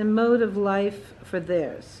amusements and mode of life for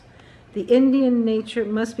theirs. The Indian nature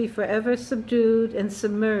must be forever subdued and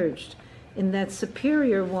submerged in that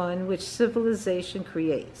superior one which civilization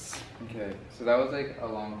creates. Okay, so that was a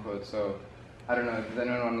long quote, so I don't know, does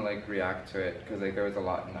anyone want to react to it? Because there was a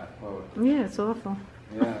lot in that quote. Yeah, it's awful.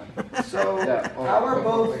 Yeah. So, how are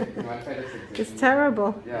both... It's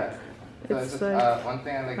terrible. Yeah. So It's just, one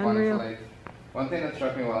thing I unreal. wanted to one thing that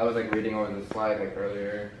struck me while I was reading over the slide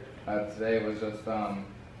earlier today was just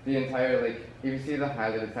the entire if you see the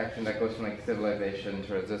highlighted section that goes from civilization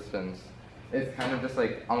to resistance, it's kind of just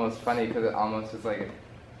almost funny because it almost is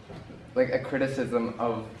like a criticism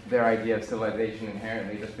of their idea of civilization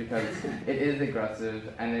inherently, just because it is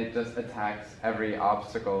aggressive and it just attacks every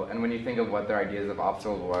obstacle. And when you think of what their ideas of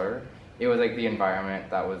obstacles were, it was like the environment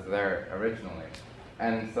that was there originally.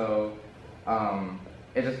 And so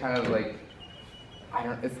it just kind of like,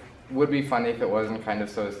 it would be funny if it wasn't kind of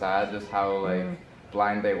so sad just how like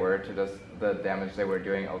blind they were to just the damage they were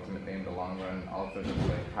doing ultimately in the long run. Also just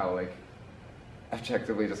like how like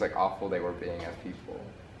objectively just like awful they were being as people.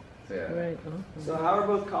 So yeah. Right. So how are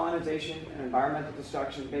both colonization and environmental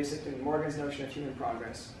destruction basic in Morgan's notion of human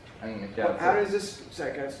progress? And yeah, How does this,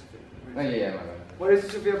 sorry guys. my bad. What does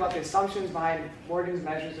this reveal about the assumptions behind Morgan's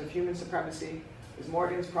measures of human supremacy? Is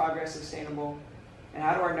Morgan's progress sustainable? And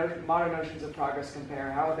how do our modern notions of progress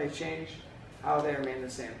compare? How have they changed? How have they remained the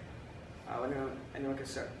same? Anyone can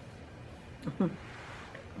start. So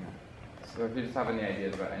if you just have any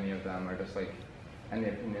ideas about any of them or just like any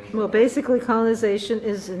opinions? Well, basically colonization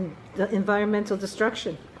is environmental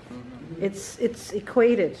destruction. It's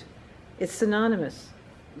equated. It's synonymous.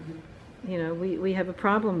 You know, we have a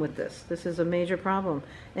problem with this. This is a major problem.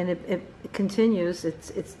 And it continues.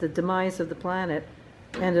 It's the demise of the planet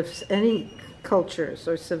and of any cultures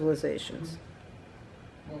or civilizations.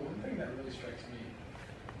 Well, one thing that really strikes me,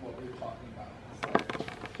 what we were talking about,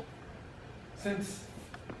 is that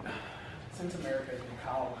since America has been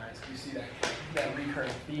colonized, you see that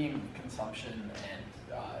recurring theme, consumption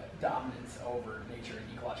and dominance over nature and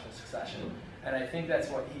ecological succession. And I think that's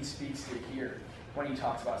what he speaks to here when he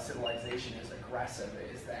talks about civilization as aggressive,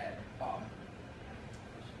 is that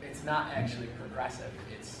it's not actually progressive.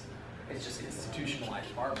 It's just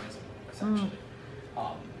institutionalized barbarism, essentially.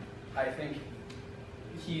 I think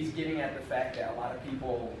he's getting at the fact that a lot of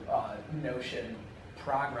people notion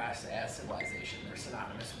progress as civilization. They're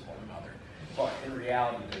synonymous with one another, but in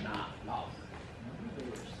reality they're not.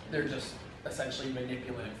 They're just essentially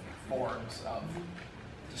manipulative forms of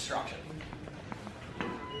destruction.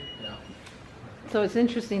 You know? So it's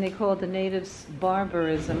interesting, they call it the natives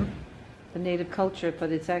barbarism, the native culture,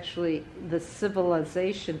 but it's actually the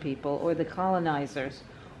civilization people or the colonizers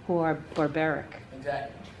who are barbaric.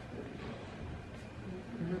 Exactly.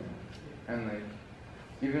 And like,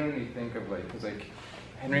 even when you think of like, because like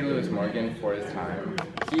Henry Louis Morgan for his time,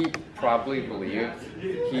 he probably believed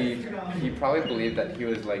that he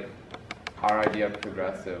was like our idea of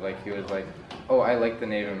progressive. Like he was like, oh, I like the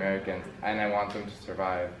Native Americans and I want them to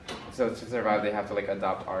survive. So to survive, they have to like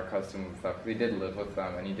adopt our customs and stuff. He did live with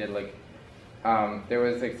them, and he did like, there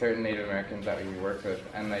was like certain Native Americans that he worked with,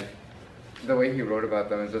 and like the way he wrote about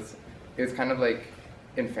them is just, it was kind of like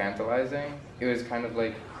infantilizing. It was kind of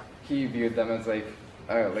like he viewed them as like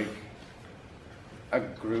a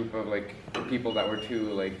group of like people that were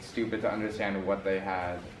too like stupid to understand what they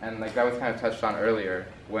had, and like that was kind of touched on earlier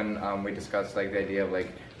when we discussed like the idea of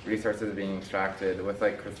like resources being extracted with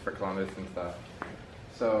like Christopher Columbus and stuff.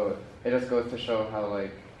 So it just goes to show how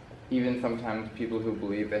like even sometimes people who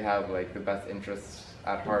believe they have like the best interests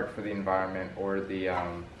at heart for the environment or the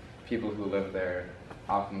people who live there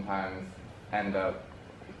oftentimes end up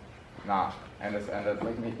not, and just end up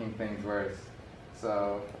like making things worse.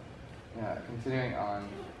 So yeah, continuing on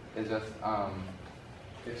is just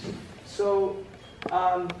So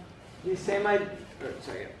the same idea.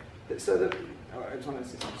 Sorry. So the I just want to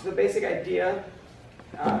say something. So the basic idea,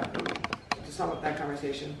 to sum up that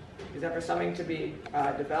conversation, is that for something to be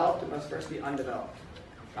developed, it must first be undeveloped.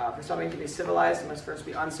 For something to be civilized, it must first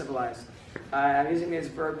be uncivilized. I'm using these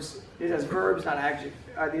as verbs, not adjectives.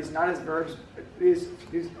 These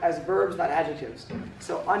as verbs, not adjectives.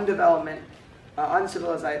 So undevelopment,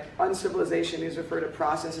 uncivilization. These refer to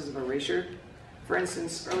processes of erasure. For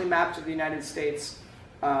instance, early maps of the United States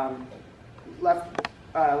left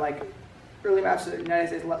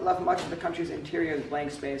much of the country's interior as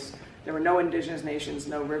blank space. There were no indigenous nations,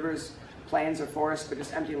 no rivers, plains, or forests, but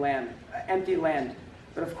just empty land.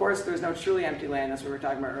 But of course, there's no truly empty land. That's what we were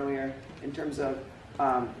talking about earlier, in terms of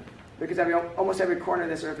because almost every corner of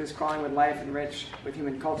this earth is crawling with life and rich with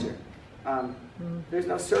human culture. There's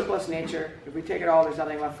no surplus nature. If we take it all, there's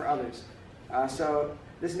nothing left for others. So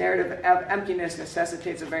this narrative of emptiness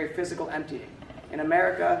necessitates a very physical emptying. In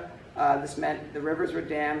America, this meant the rivers were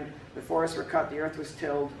dammed, the forests were cut, the earth was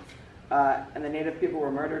tilled, and the native people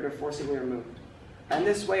were murdered or forcibly removed. And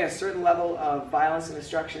this way, a certain level of violence and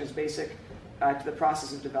destruction is basic to the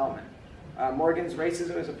process of development. Morgan's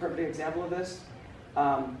racism is a perfect example of this.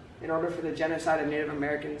 In order for the genocide of Native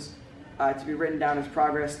Americans to be written down as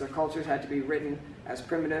progress, their cultures had to be written as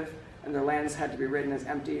primitive, and their lands had to be written as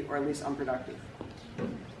empty or at least unproductive.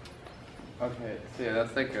 Okay, so yeah,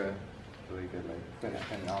 that's like a really good like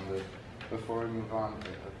finish on this. before we move on,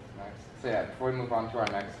 wait, what's next? So yeah, before we move on to our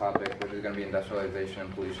next topic, which is going to be industrialization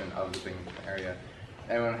and pollution of the Binghamton area,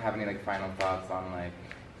 anyone have any like final thoughts on like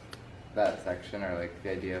that section or like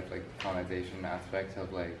the idea of like colonization aspects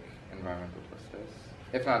of like environmental justice?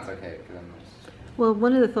 If not, it's okay, because I'm just... Well,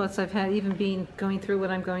 one of the thoughts I've had, even going through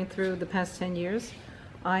what I'm going through the past 10 years,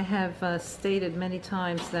 I have stated many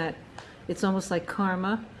times that it's almost like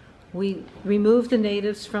karma. We removed the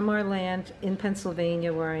natives from our land in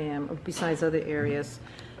Pennsylvania, where I am, besides other areas,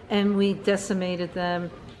 and we decimated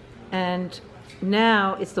them. And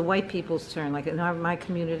now it's the white people's turn. Like in my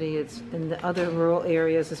community, it's in the other rural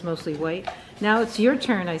areas, it's mostly white. Now it's your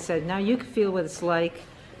turn, I said. Now you can feel what it's like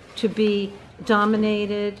to be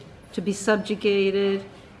dominated, to be subjugated,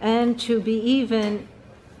 and to be even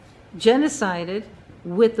genocided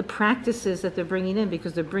with the practices that they're bringing in,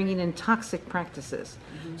 because they're bringing in toxic practices.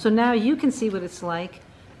 So now you can see what it's like,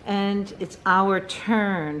 and it's our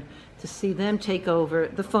turn to see them take over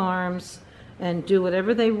the farms and do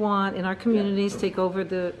whatever they want in our communities, take over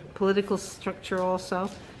the political structure also,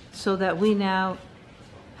 so that we now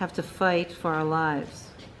have to fight for our lives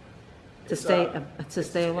to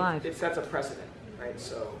stay alive. It sets a precedent, right?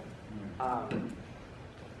 So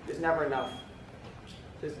there's never enough.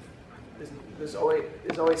 There's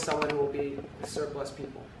always someone who will be the surplus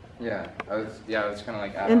people. Yeah, I was kind of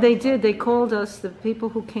like... And they did. They called us, the people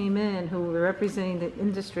who came in, who were representing the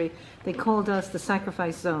industry, they called us the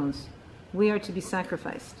sacrifice zones. We are to be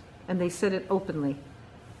sacrificed. And they said it openly.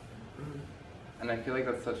 And I feel like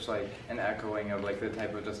that's such like an echoing of like the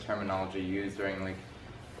type of just terminology used during like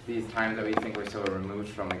these times that we think we're so removed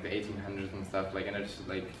from, like the 1800s and stuff. Like, and it's just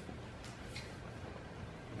like...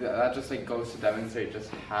 that just like goes to demonstrate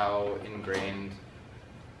just how ingrained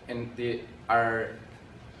in our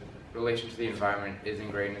relation to the environment is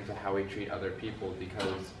ingrained into how we treat other people,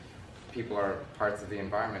 because people are parts of the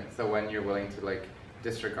environment. So when you're willing to like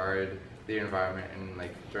disregard the environment and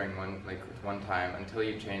like during one time, until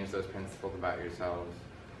you change those principles about yourselves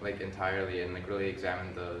like entirely and like really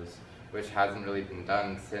examine those, which hasn't really been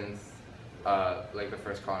done since like the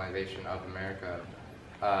first colonization of America,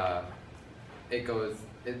 it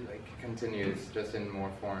like continues just in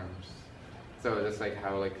more forms. So just like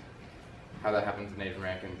how that happened to Native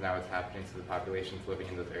Americans, now it's happening to the populations living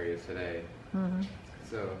in those areas today. Mm-hmm.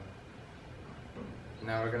 So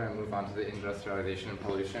now we're gonna move on to the industrialization and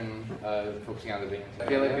pollution, focusing on the Binghamton. I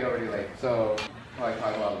feel like we already probably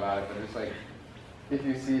talked a lot about it, but just like if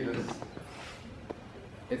you see this,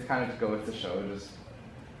 it's kind of just goes to show just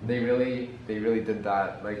they really did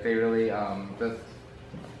that. Like they really just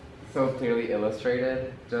so clearly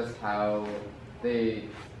illustrated just how they,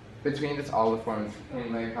 between just all the forms,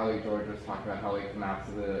 and like how like George was talking about how like the maps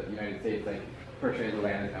of the United States like portray the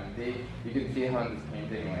land as empty. You can see how in this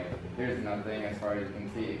painting like there's nothing as far as you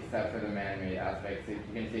can see except for the man-made aspects. Like,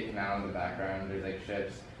 you can see a canal in the background, there's like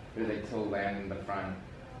ships, there's like tilled land in the front,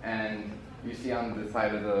 and you see on the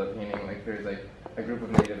side of the painting like there's like a group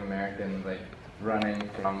of Native Americans like running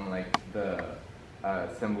from like the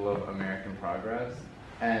symbol of American progress.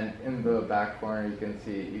 And in the back corner, you can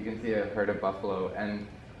see a herd of buffalo. And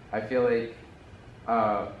I feel like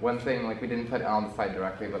one thing, like we didn't put it on the slide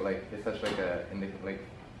directly, but like it's such like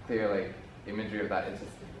clear like imagery of that. It's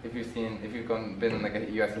just if you've been in like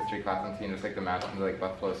a U.S. history class and seen just like the maps and the like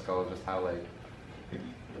buffalo skull, just how like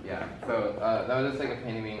yeah. So that was just like a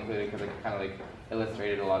painting we included because it kind of like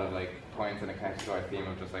illustrated a lot of like points and it connects to our theme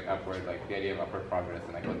of just like upward, like the idea of upward progress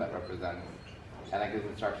and like what that represents, and like this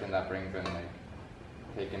instruction that brings in like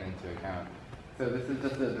taken into account. So this is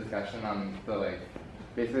just a discussion on the like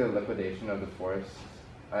basically the liquidation of the forests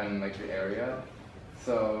and like the area.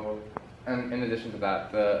 So, and in addition to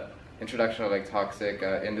that, the introduction of like toxic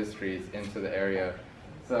industries into the area.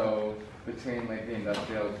 So between like the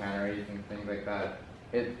industrial tanneries and things like that,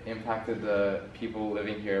 it impacted the people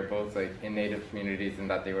living here, both like in native communities in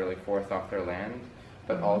that they were like forced off their land,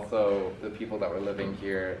 but also the people that were living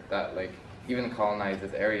here that like even colonized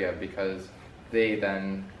this area because they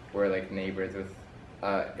then were like neighbors with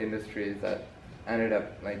industries that ended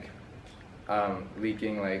up like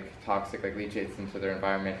leaking like toxic like leachates into their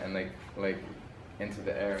environment and like into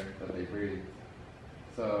the air that they breathe.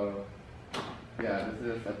 So yeah,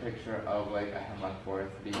 this is a picture of like a hemlock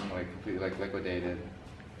forest being like completely like liquidated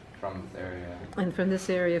from this area. And from this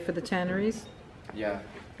area for the tanneries? Yeah.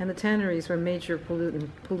 And the tanneries were major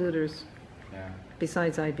polluters. Yeah.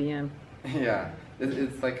 Besides IBM. Yeah,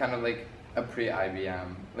 it's like kind of like a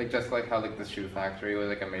pre-IBM, like just like how like the shoe factory was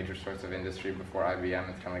like a major source of industry before IBM.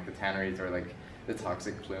 It's kind of like the tanneries or like the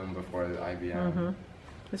toxic plume before the IBM. Mm-hmm.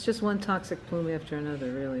 It's just one toxic plume after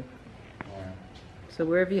another, really. Yeah. So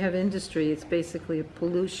wherever you have industry, it's basically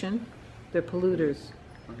pollution, They're polluters.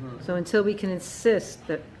 So until we can insist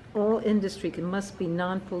that all industry must be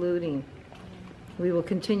non-polluting, we will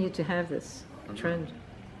continue to have this trend.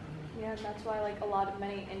 Yeah, and that's why like a lot of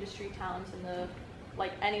many industry towns in the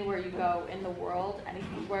like anywhere you go in the world,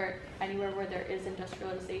 anywhere where there is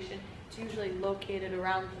industrialization, it's usually located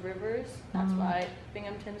around rivers. That's why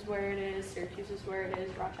Binghamton's where it is, Syracuse is where it is,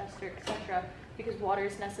 Rochester, etc. Because water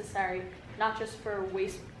is necessary not just for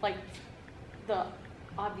waste, like the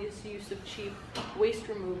obvious use of cheap waste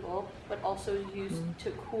removal, but also used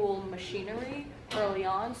to cool machinery early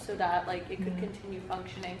on so that like it could continue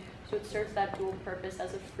functioning. So it serves that dual purpose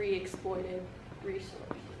as a free exploited resource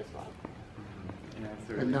as well.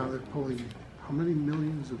 And now they're pulling how many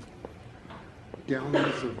millions of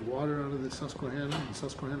gallons of water out of the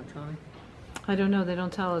Susquehanna County? I don't know, they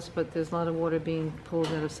don't tell us, but there's a lot of water being pulled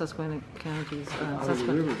out of Susquehanna County's, Out of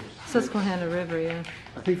the rivers. Susquehanna River, yeah.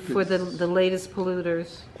 I think For the it's- latest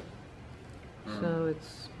polluters. So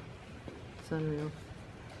it's unreal.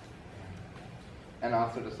 And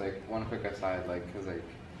also just like one quick aside, like, cause like,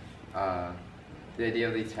 the idea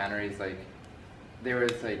of these tanneries, like, they were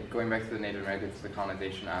like going back to the Native Americans, the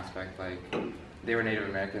colonization aspect, like, they were Native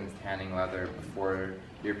Americans tanning leather before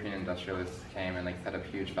European industrialists came and like set up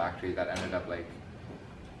huge factories that ended up like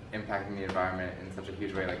impacting the environment in such a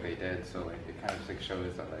huge way like they did. So like it kind of just like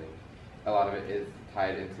shows that like a lot of it is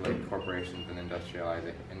tied into like corporations and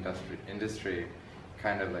industry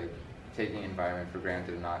kind of like taking environment for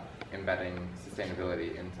granted and not embedding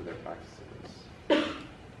sustainability into their practices.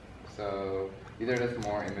 So these are just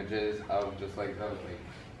more images of just like those like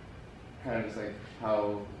kind of just like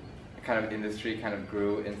how kind of industry kind of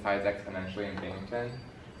grew in size exponentially in Binghamton.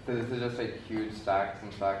 So this is just like huge stacks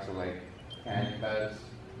and stacks of like canning beds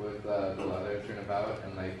with the leather strewn about,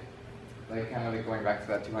 and like kind of like going back to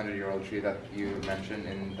that 200-year-old tree that you mentioned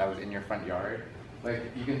and that was in your front yard. Like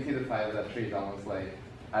you can see the size of that tree is almost like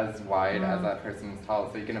as wide as that person's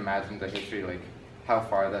tall. So you can imagine the history, like how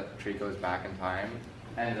far that tree goes back in time,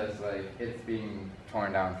 and just like it's being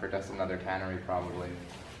torn down for just another tannery probably.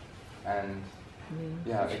 And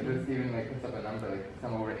yeah, like this even like puts up a number like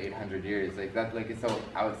some over 800 years. Like that like is so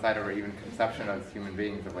outside of our even conception as human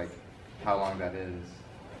beings of like how long that is.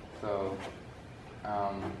 So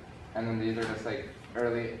and then these are just like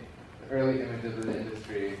early images of the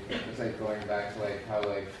industry, just like going back to like how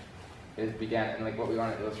like it began, and like what we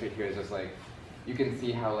want to illustrate here is just like you can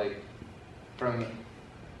see how like from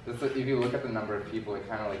this, if you look at the number of people, it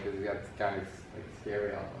kind of like gets kind of like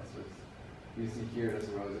scary almost. It's, you see here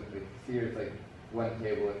just rows of like here it's like one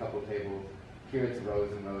table, a couple tables. Here it's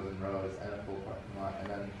rows and rows and rows and a full parking lot, and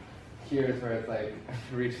then here's where it's like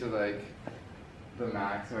reached to like the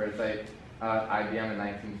max, where it's like IBM in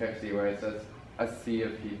 1950, where it's just a sea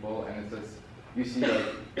of people, and it's just you see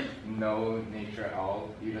like no nature at all.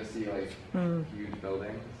 You just see like huge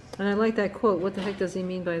buildings. And I like that quote. What the heck does he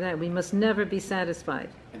mean by that? We must never be satisfied.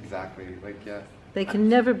 Exactly. Like yeah. They can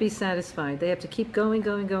never be satisfied. They have to keep going,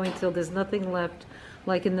 going, going till there's nothing left.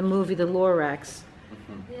 Like in the movie The Lorax.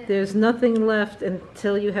 Yeah. There's nothing left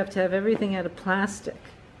until you have to have everything out of plastic.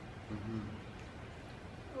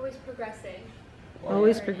 Always progressing. Well,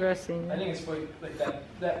 Always yeah. progressing. I think it's like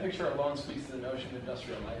that picture alone speaks to the notion of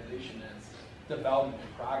industrialization as development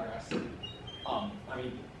and progress. I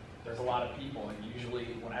mean, there's a lot of people, and usually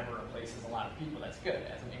whenever a place has a lot of people, that's good.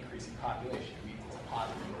 As an increasing population, it means it's a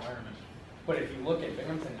positive environment. But if you look at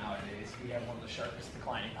Binghamton nowadays, we have one of the sharpest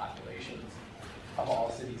declining populations of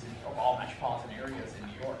all cities, of all metropolitan areas in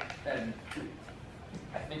New York. And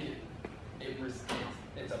I think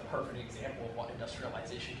it's a perfect example of what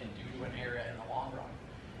industrialization can do to an area in the long run,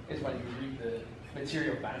 is when you reap the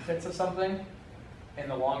material benefits of something, in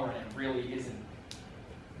the long run it really isn't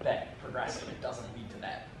that progressive. It doesn't lead to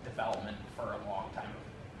that development for a long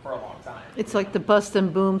time. It's like the bust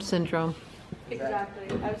and boom syndrome. Exactly.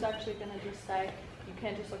 I was actually going to just say, you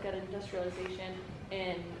can't just look at industrialization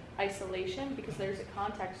in isolation because there's a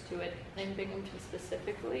context to it. And in Binghamton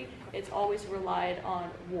specifically, it's always relied on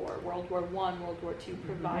war, World War I, World War II,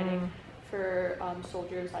 providing for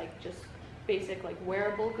soldiers like just basic like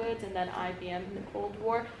wearable goods, and then IBM in the Cold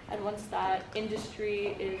War. And once that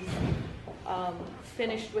industry is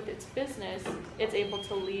finished with its business, it's able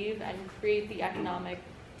to leave and create the economic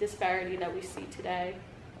disparity that we see today.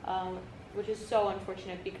 Which is so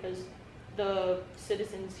unfortunate because the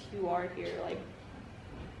citizens who are here, like,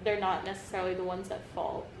 they're not necessarily the ones at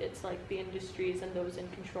fault. It's like the industries and those in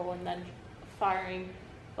control, and then firing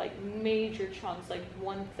like major chunks, like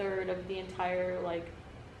 1/3 of the entire like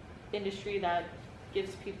industry that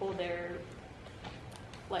gives people their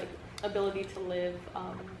like ability to live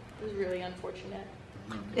is really unfortunate.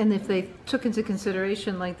 And if they took into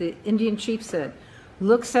consideration, like the Indian chief said,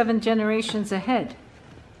 look 7 generations ahead.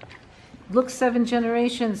 Look 7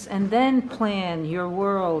 generations and then plan your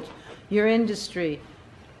world, your industry.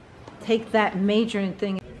 Take that major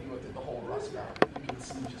thing. If you looked at the whole Rust Belt, you can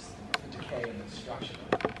see just the decay and the destruction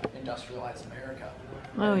of industrialized America.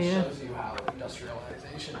 Oh, and it yeah. shows you how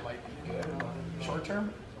industrialization might be good in the short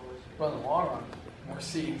term, but in the long run, we're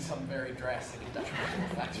seeing some very drastic and detrimental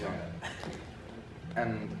effects from it.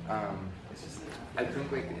 And I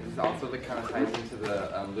think like this also like kind of ties into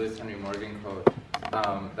the Lewis Henry Morgan quote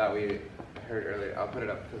that we heard earlier. I'll put it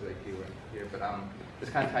up because like you weren't here, but this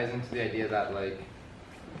kind of ties into the idea that like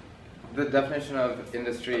the definition of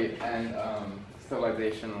industry and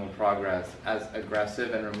civilizational progress as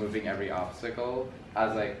aggressive and removing every obstacle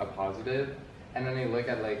as like a positive. And then you look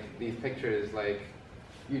at like these pictures, like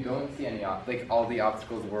you don't see any like all the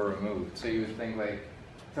obstacles were removed. So you would think like,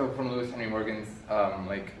 so from Lewis Henry Morgan's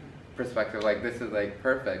like perspective, like this is like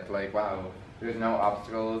perfect. Like wow, there's no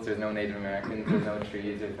obstacles, there's no Native Americans, there's no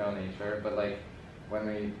trees, there's no nature. But like when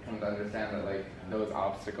we come to understand that like those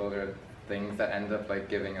obstacles are things that end up like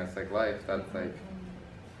giving us like life, that's like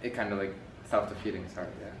it kind of like self-defeating. Sorry,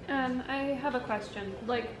 yeah. I have a question.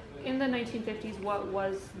 Like in the 1950s, what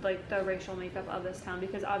was like the racial makeup of this town?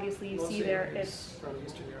 Because obviously you see there it's from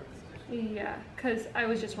Eastern Europe. Yeah, because I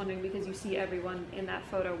was just wondering because you see everyone in that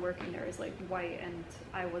photo working there is like white, and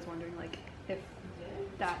I was wondering like if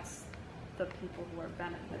that's the people who are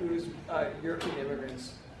benefiting. Who's European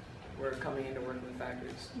immigrants were coming in to work in the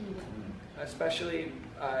factories, especially,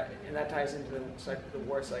 and that ties into the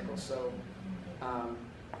war cycle. So a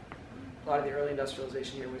lot of the early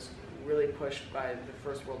industrialization here was really pushed by the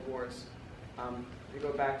First World Wars. If you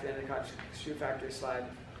go back to the Endicott shoe factory slide,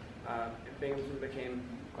 Binghamton became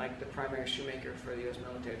like the primary shoemaker for the U.S.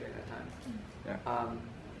 military during that time. Yeah.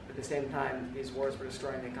 At the same time, these wars were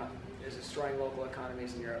destroying local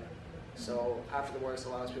economies in Europe. So after the wars, a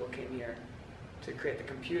lot of people came here to create the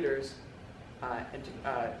computers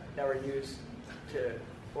that were used to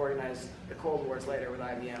organize the Cold Wars later with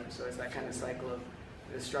IBM. So it's that kind of cycle of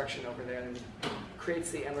destruction over there, and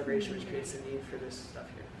creates the emigration, which creates the need for this stuff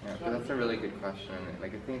here. Yeah, but that's a really good question.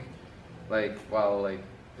 Like I think, like while like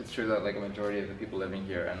it's true that like a majority of the people living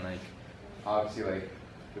here, and like obviously like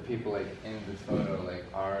the people like in this photo like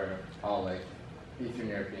are all like Eastern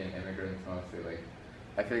European immigrants mostly. Like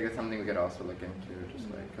I feel like it's something we could also look into, just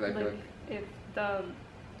like because I feel like if the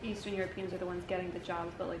Eastern Europeans are the ones getting the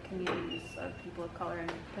jobs, but like communities of people of color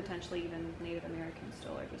and potentially even Native Americans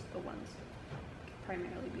still are just the ones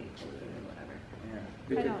primarily being polluted or whatever.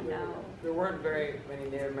 Yeah. I don't know. There weren't very many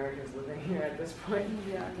Native Americans living here at this point.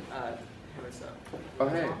 Yeah. Oh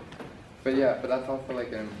hey, but yeah, but that's also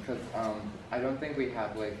like because I don't think we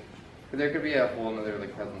have like, cause there could be a whole other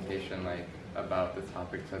like presentation like about this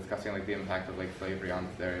topic, so discussing like the impact of like slavery on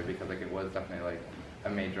this area, because like it was definitely like a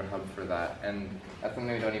major hub for that, and that's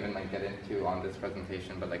something we don't even like get into on this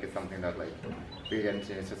presentation, but like it's something that like we get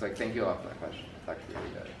into. It's just like thank you all for that question. It's actually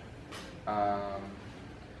really good.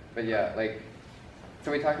 But yeah, like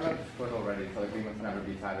so we talked about this quote already. So like we must never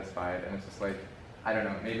be satisfied, and it's just like. I don't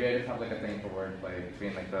know, maybe I just have like a thing for wordplay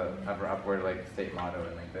between like the ever upward like state motto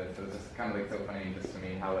and like this. So it's just kind of like so funny just to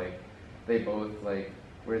me how like they both like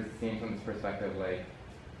we're seeing from this perspective like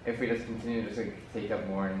if we just continue to just like take up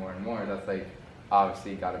more and more and more, that's like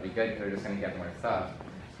obviously got to be good because we're just gonna get more stuff.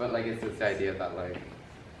 But like it's this idea that like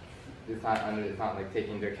it's not like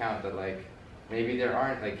taking into account that like maybe there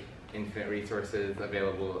aren't like infinite resources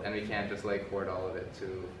available and we can't just like hoard all of it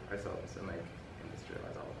to ourselves and like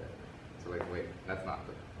industrialize all of it. So like, wait, that's not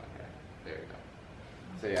the, okay, there you go.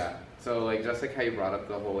 So yeah, so like just like how you brought up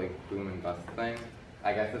the whole like boom and bust thing,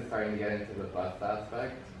 I guess it's starting to get into the bust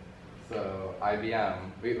aspect. So IBM,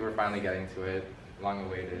 we were finally getting to it, long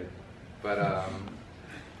awaited. But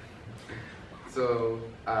so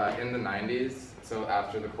in the 90s, so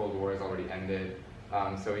after the Cold War has already ended,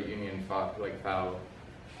 Soviet Union fell.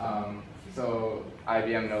 So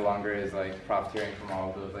IBM no longer is like profiteering from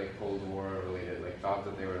all of those like Cold War related like jobs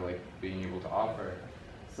that they were like being able to offer.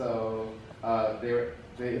 So the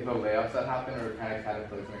layoffs that happened were kind of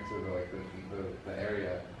cataclysmic to like the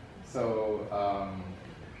area. So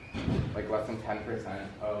like less than 10%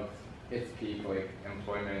 of its peak like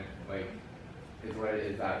employment like is what it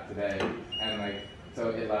is at today, and like so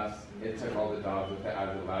it took all the jobs with it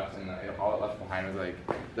as it left, and all it left behind was like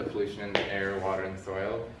the pollution in the air, water, and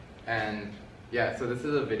soil. And yeah, so this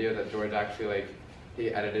is a video that George actually like he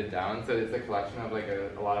edited down. So it's a collection of like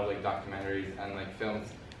a lot of like documentaries and like films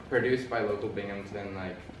produced by local Binghamton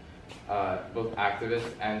like both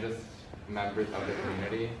activists and just members of the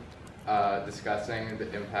community. discussing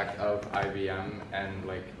the impact of IBM and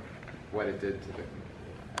like what it did to the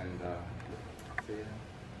and so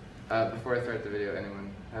yeah. Before I start the video,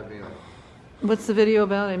 anyone have any? What's the video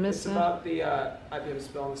about? I missed It's that. about the IBM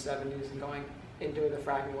spill in the 70s and going into the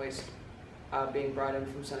fracking waste being brought in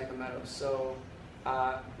from Seneca Meadows. So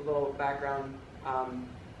a little background.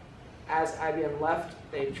 As IBM left,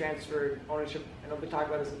 they transferred ownership, and we'll be talking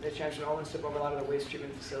about this, they transferred ownership over a lot of the waste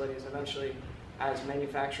treatment facilities. Eventually, as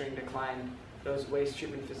manufacturing declined, those waste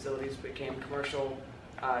treatment facilities became commercial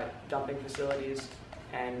dumping facilities,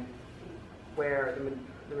 and where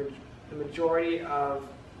the majority of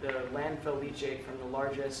the landfill leachate from the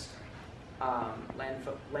largest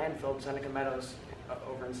landfill, Seneca Meadows,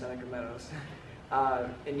 over in Seneca Meadows,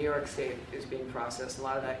 in New York State is being processed. A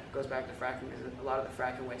lot of that goes back to fracking, because a lot of the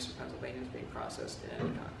fracking waste in Pennsylvania is being processed in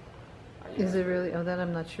Endicott. Is it really? Oh, that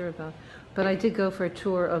I'm not sure about. But I did go for a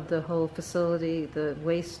tour of the whole facility, the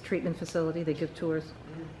waste treatment facility. They give tours.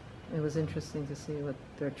 Mm-hmm. It was interesting to see what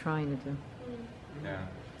they're trying to do. Yeah.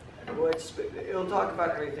 Well, it'll talk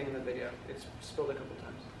about everything in the video. It's spilled a couple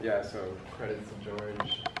times. Yeah, so credits to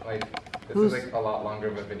George. Like, this Who's, is like a lot longer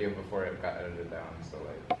of a video before it got edited down, so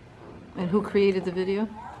like. And who created the video?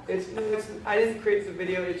 I didn't create the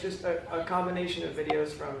video. It's just a combination of videos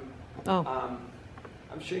from. Oh.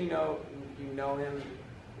 I'm sure you know him,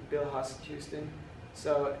 Bill Huss Houston.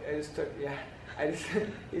 So I just took he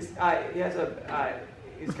has a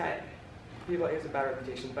bad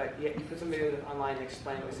reputation, but he put some videos online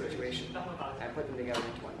explaining the situation and put them together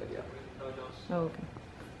into one video. Oh, okay.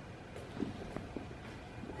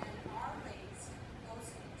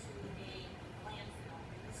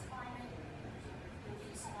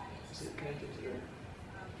 Is it connected to the?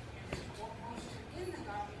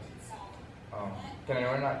 Can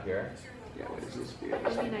anyone not hear? Yeah, what is this?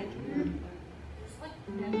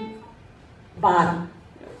 Bottom.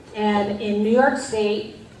 And in New York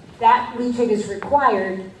State, that leachate is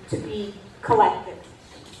required to be collected.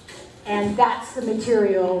 And that's the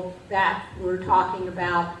material that we're talking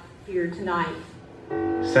about here tonight.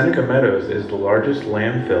 Seneca Meadows is the largest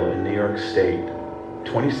landfill in New York State,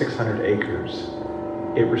 2,600 acres.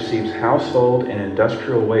 It receives household and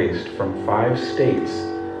industrial waste from 5 states,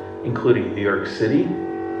 including New York City,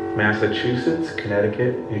 Massachusetts,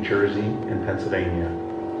 Connecticut, New Jersey, and Pennsylvania.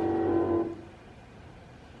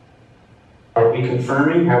 Have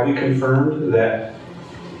we confirmed that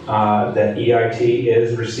that EIT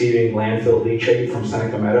is receiving landfill leachate from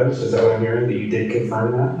Seneca Meadows? Is that what I'm hearing, that you did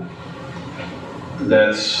confirm that?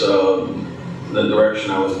 That's the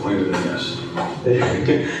direction I was pointed in, yes.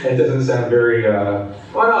 It doesn't sound very... Well,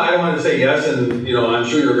 no, I don't want to say yes, and, I'm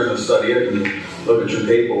sure you're going to study it and look at your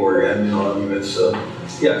paperwork, and, it's,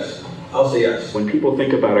 yes, I'll say yes. When people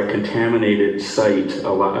think about a contaminated site,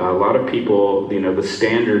 a lot of people, the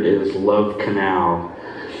standard is Love Canal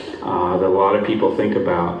that a lot of people think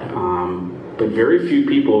about. But very few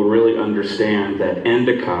people really understand that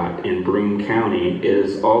Endicott in Broome County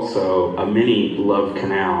is also a mini Love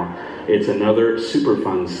Canal. It's another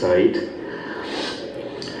Superfund site.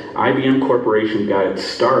 IBM Corporation got its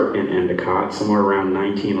start in Endicott somewhere around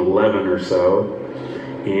 1911 or so.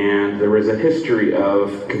 And there was a history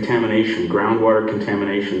of contamination, groundwater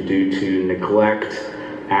contamination due to neglect,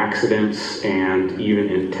 accidents, and even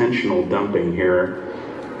intentional dumping here.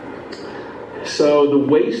 So the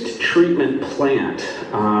waste treatment plant,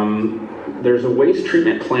 there's a waste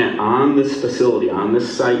treatment plant on this facility, on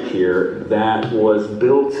this site here, that was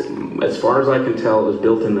built, as far as I can tell, it was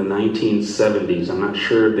built in the 1970s. I'm not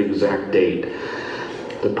sure of the exact date.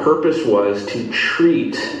 The purpose was to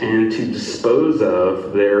treat and to dispose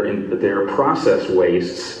of their process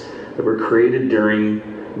wastes that were created during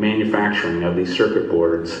manufacturing of these circuit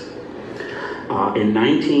boards. In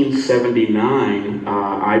 1979,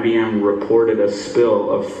 IBM reported a spill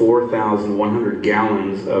of 4,100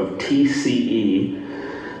 gallons of TCE.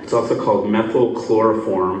 It's also called methyl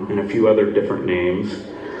chloroform and a few other different names.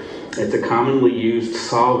 It's a commonly used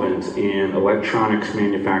solvent in electronics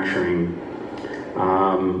manufacturing.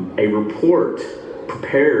 A report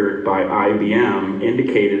prepared by IBM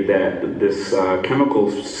indicated that this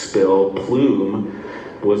chemical spill plume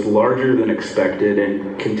was larger than expected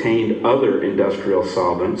and contained other industrial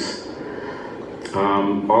solvents.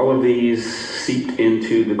 All of these seeped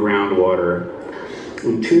into the groundwater.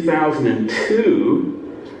 In 2002,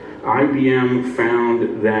 IBM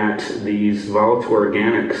found that these volatile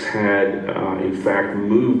organics had in fact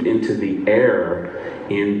moved into the air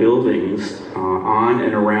in buildings on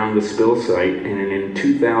and around the spill site, and in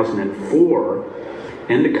 2004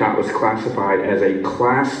 Endicott was classified as a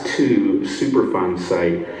Class 2 Superfund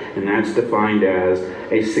site, and that's defined as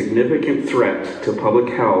a significant threat to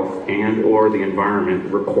public health and or the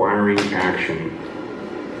environment requiring action.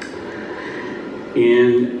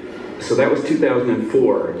 So that was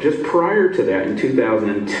 2004. Just prior to that, in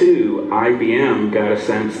 2002, IBM got a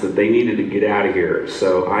sense that they needed to get out of here.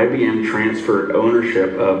 So IBM transferred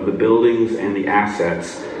ownership of the buildings and the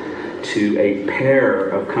assets to a pair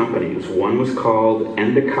of companies. One was called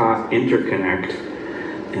Endicott Interconnect,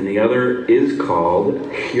 and the other is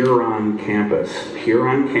called Huron Campus.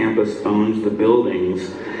 Huron Campus owns the buildings,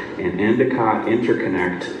 and Endicott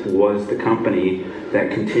Interconnect was the company that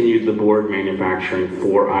continued the board manufacturing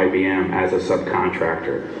for IBM as a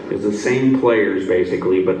subcontractor. It was the same players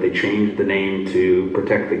basically, but they changed the name to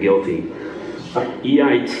protect the guilty.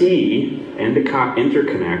 EIT, Endicott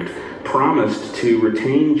Interconnect, promised to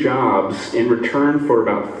retain jobs in return for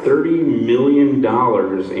about $30 million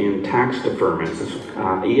in tax deferments.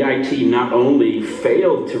 EIT not only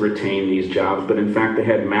failed to retain these jobs, but in fact they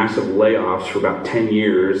had massive layoffs for about 10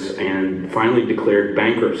 years and finally declared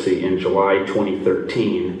bankruptcy in July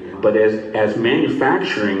 2013. But as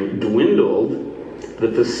manufacturing dwindled,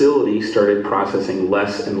 the facility started processing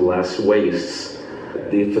less and less wastes.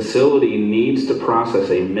 The facility needs to process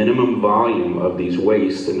a minimum volume of these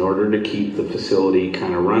wastes in order to keep the facility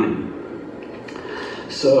kind of running.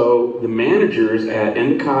 So the managers at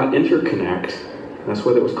Endicott Interconnect, that's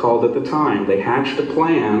what it was called at the time, they hatched a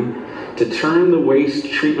plan to turn the waste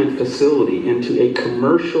treatment facility into a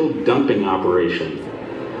commercial dumping operation,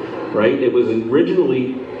 right? It was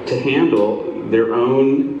originally to handle their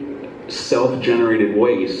own self-generated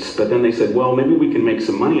wastes, but then they said, well, maybe we can make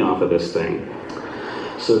some money off of this thing.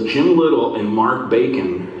 So Jim Little and Mark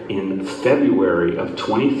Bacon, in February of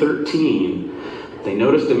 2013, they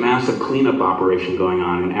noticed a massive cleanup operation going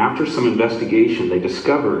on, and after some investigation, they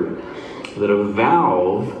discovered that a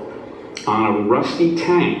valve on a rusty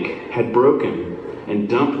tank had broken and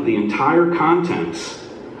dumped the entire contents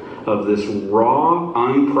of this raw,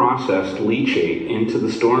 unprocessed leachate into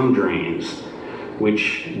the storm drains,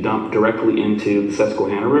 which dumped directly into the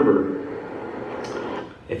Susquehanna River.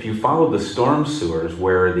 If you follow the storm sewers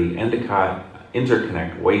where the Endicott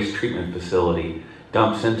Interconnect waste treatment facility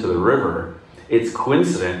dumps into the river, it's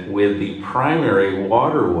coincident with the primary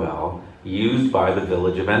water well used by the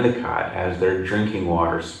village of Endicott as their drinking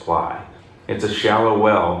water supply. It's a shallow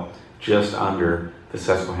well just under the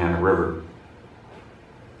Susquehanna River.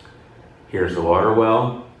 Here's the water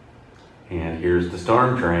well, and here's the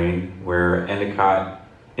storm drain where Endicott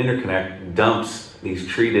Interconnect dumps these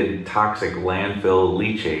treated toxic landfill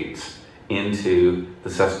leachates into the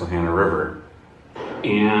Susquehanna River.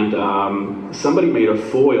 And somebody made a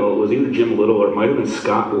foil. It was either Jim Little or it might have been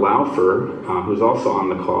Scott Laufer, who's also on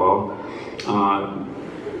the call,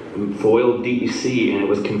 foiled DEC, and it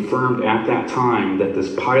was confirmed at that time that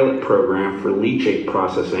this pilot program for leachate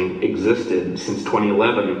processing existed since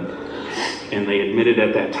 2011. And they admitted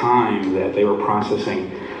at that time that they were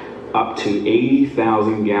processing up to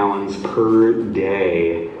 80,000 gallons per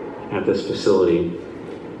day at this facility.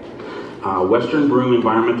 Western Broome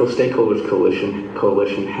Environmental Stakeholders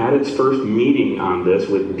Coalition had its first meeting on this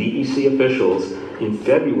with DEC officials in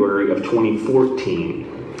February of 2014.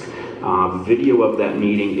 Video of that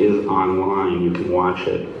meeting is online, you can watch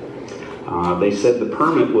it. They said the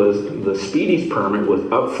Speedies permit was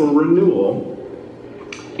up for renewal,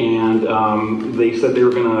 and they said they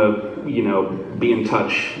were gonna be in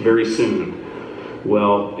touch very soon.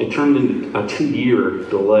 Well, it turned into a 2-year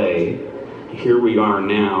delay. Here we are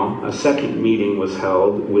now. A second meeting was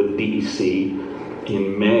held with DEC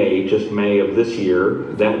in May, just May of this year.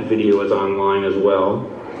 That video is online as well,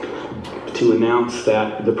 to announce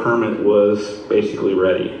that the permit was basically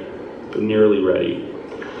ready, nearly ready.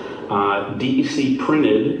 DEC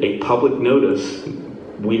printed a public notice.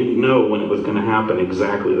 We didn't know when it was going to happen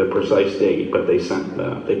exactly, the precise date, but they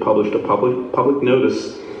published a public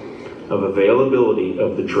notice of availability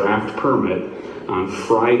of the draft permit on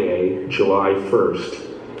Friday, July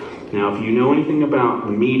 1st. Now, if you know anything about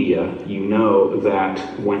the media, you know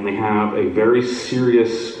that when they have a very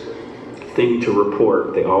serious thing to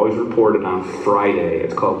report, they always report it on Friday.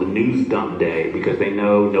 It's called the news dump day because they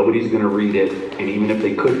know nobody's going to read it, and even if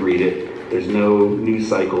they could read it, there's no news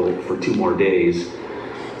cycle for 2 more days.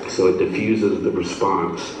 So it diffuses the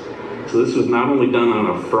response. So this was not only done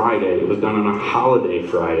on a Friday, it was done on a holiday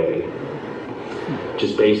Friday.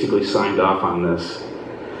 Just basically signed off on this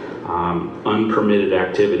unpermitted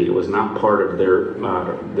activity. It was not part of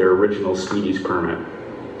their original Speedies permit.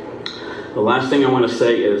 The last thing I want to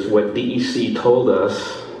say is what DEC told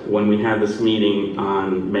us when we had this meeting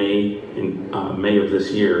on May of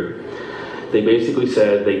this year. They basically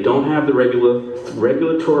said they don't have the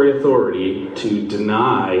regulatory authority to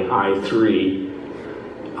deny I3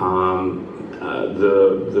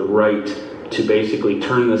 the right to basically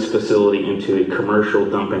turn this facility into a commercial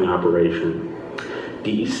dumping operation.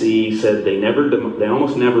 DEC said they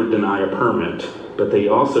almost never deny a permit, but they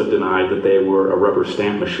also denied that they were a rubber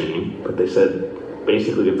stamp machine. But they said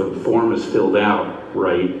basically if the form is filled out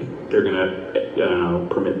right, they're going to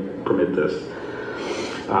permit this.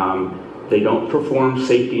 They don't perform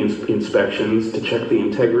safety inspections to check the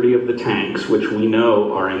integrity of the tanks, which we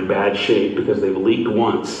know are in bad shape because they've leaked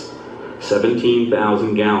once.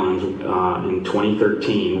 17,000 gallons in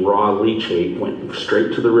 2013, raw leachate went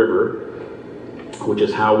straight to the river, which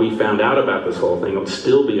is how we found out about this whole thing. It would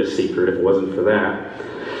still be a secret if it wasn't for that.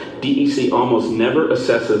 DEC almost never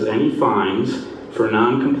assesses any fines for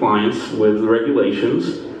non-compliance with the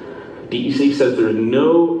regulations. DEC says there are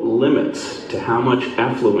no limits to how much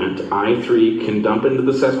effluent I3 can dump into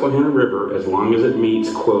the Susquehanna River as long as it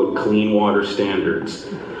meets, quote, clean water standards.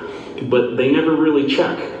 But they never really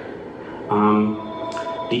check.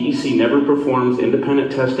 DEC never performs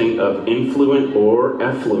independent testing of influent or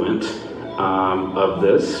effluent of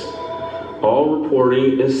this. All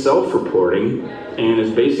reporting is self-reporting and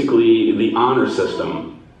is basically the honor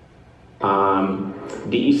system.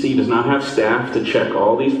 DEC does not have staff to check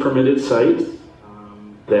all these permitted sites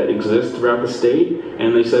that exist throughout the state,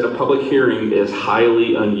 and they said a public hearing is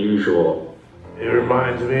highly unusual. It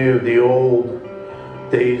reminds me of the old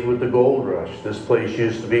days with the gold rush. This place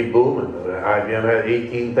used to be booming. IBM had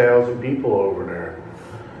 18,000 people over there.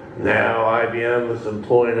 Now IBM is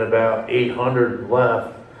employing about 800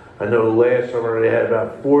 left. I know last summer they had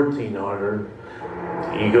about 1,400.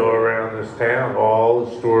 You go around this town, all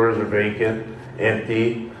the stores are vacant,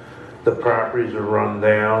 empty. The properties are run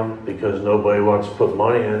down because nobody wants to put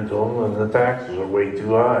money into them, and the taxes are way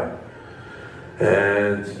too high.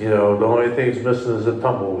 And, you know, the only thing that's missing is the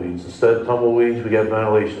tumbleweeds. Instead of tumbleweeds, we got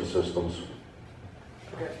ventilation systems.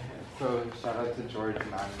 Okay, so shout out to George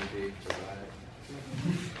and Andy for that.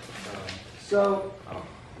 So,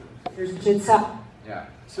 There's good stuff. Yeah.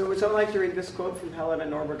 So would someone like to read this quote from Helena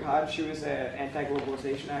Norberg Hodge? She was an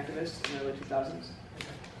anti-globalization activist in the early 2000s.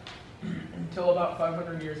 Until about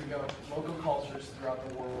 500 years ago, local cultures throughout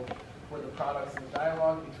the world were the products of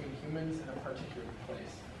dialogue between humans in a particular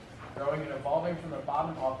place, growing and evolving from the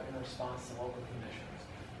bottom up in response to local conditions.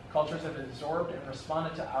 Cultures have absorbed and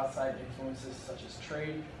responded to outside influences such as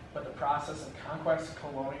trade, but the process of conquest,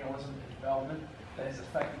 colonialism, and development that has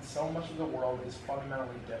affected so much of the world is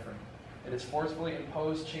fundamentally different. It has forcefully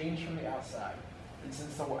imposed change from the outside. And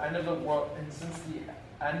since the end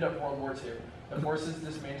of World War II, the forces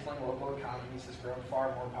dismantling local economies has grown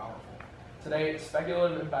far more powerful. Today,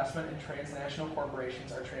 speculative investment in transnational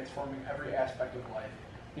corporations are transforming every aspect of life.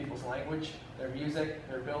 People's language, their music,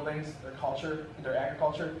 their buildings, their culture, their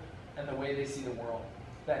agriculture, and the way they see the world.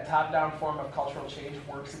 That top-down form of cultural change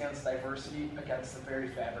works against diversity, against the very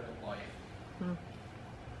fabric of life.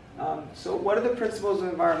 So what do the principles of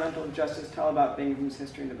environmental justice tell about Binghamton's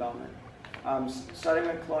history and development? Starting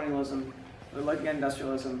with colonialism, we're looking at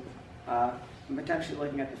industrialism, and potentially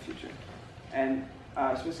looking at the future. And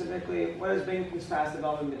specifically, what has Binghamton's past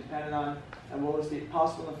development been dependent on, and what will be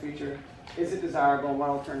possible in the future? Is it desirable, and what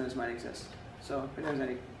alternatives might exist? So if there's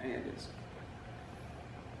any ideas.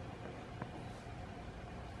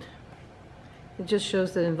 It just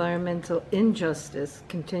shows that environmental injustice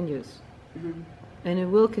continues. Mm-hmm. And it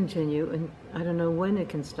will continue, and I don't know when it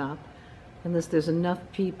can stop, unless there's enough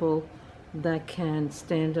people that can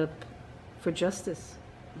stand up for justice.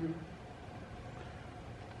 Mm-hmm.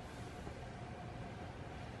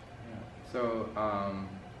 So, I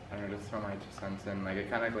don't know, just throw my 2 cents in, like, it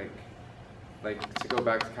kind of like to go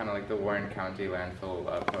back to kind of like the Warren County landfill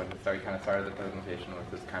project, so we kind of started the presentation with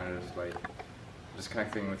this kind of just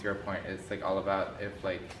connecting with your point. It's like all about if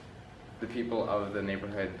like the people of the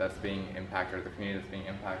neighborhood that's being impacted, or the community that's being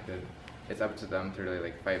impacted, it's up to them to really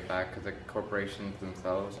like fight back, because the corporations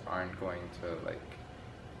themselves aren't going to like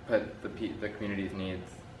put the community's needs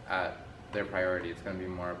at their priority. It's going to be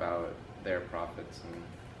more about their profits, and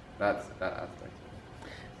that's that aspect.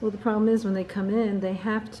 Well, the problem is when they come in, they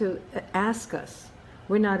have to ask us.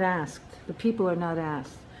 We're not asked. The people are not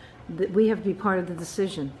asked. We have to be part of the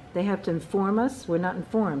decision. They have to inform us. We're not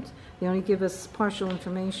informed. They only give us partial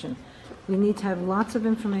information. We need to have lots of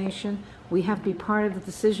information. We have to be part of the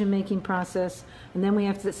decision-making process, and then we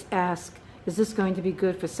have to ask, is this going to be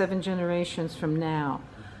good for 7 generations from now?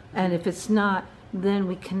 And if it's not, then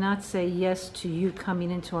we cannot say yes to you coming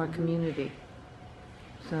into our community.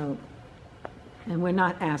 So And we're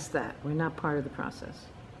not asked that. We're not part of the process.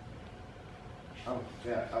 Oh,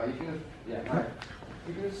 yeah. You can just, yeah. All right.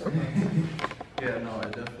 You can just. Yeah, no, I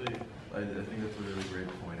definitely, I think that's a really great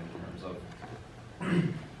point in terms of,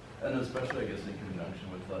 and especially I guess in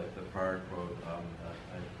conjunction with like the prior quote, I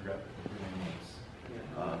forgot what her name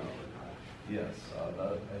was. Yes,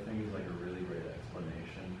 that I think is like a really great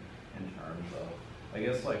explanation in terms of, I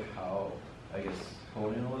guess like how, I guess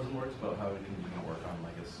colonialism works, but how it can work on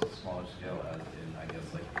like a smaller scale, as in I guess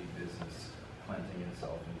like a business planting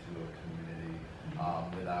itself into a community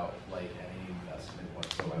without like any investment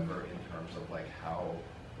whatsoever in terms of like how,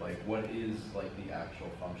 like what is like the actual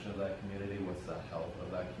function of that community, what's the health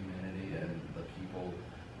of that community and the people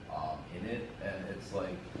in it, and it's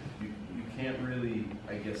like you can't really,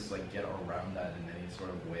 I guess, like get around that in any sort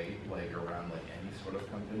of way, like around like any sort of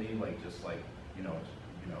company, like just like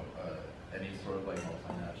any sort of like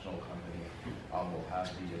multinational company will have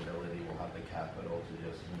the ability, will have the capital to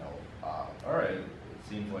just all right, it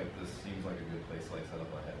seems like a good place to like set up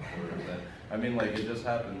a headquarters. And I mean, like it just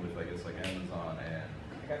happened with like it's like Amazon and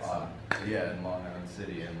yeah, in Long Island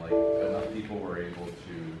City, and like enough people were able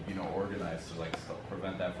to organize to like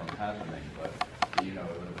prevent that from happening. But it would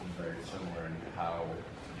have been very similar in how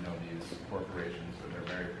these corporations,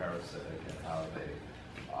 they're very parasitic in how they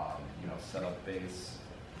set up base,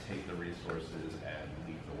 take the resources and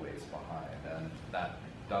leave the waste behind, and that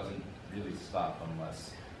doesn't really stop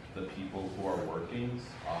unless the people who are working,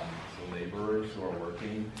 the laborers who are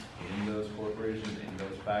working in those corporations, in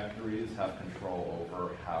those factories, have control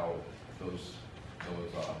over how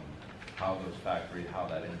factories, how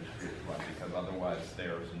that industry is run. Because otherwise,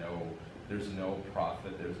 there's no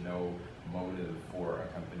profit, there's no motive for a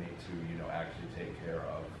company to actually take care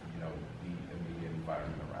of the immediate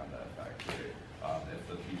environment around that factory. If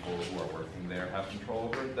the people who are working there have control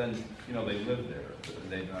over it, then they live there.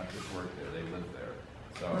 They not just work there; they live there.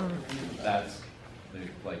 So that's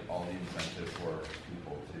like all the incentive for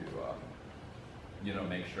people to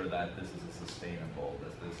make sure that this is a sustainable,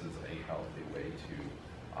 this is a healthy way to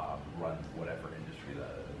run whatever industry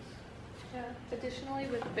that is. Yeah. Additionally,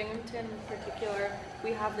 with Binghamton in particular,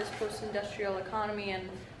 we have this post-industrial economy, and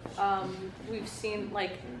we've seen,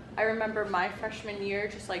 like, I remember my freshman year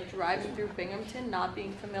just like driving through Binghamton, not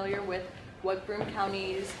being familiar with what Broome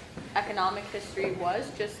County's economic history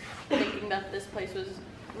was, just thinking that this place was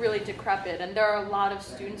really decrepit. And there are a lot of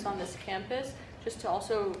students on this campus, just to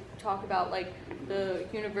also talk about like the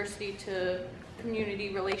university to community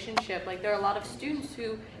relationship. Like there are a lot of students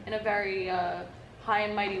who, in a very high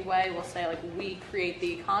and mighty way, will say like, we create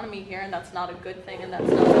the economy here, and that's not a good thing, and that's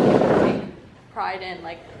not something to take pride in.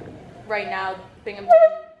 Like right now, Binghamton,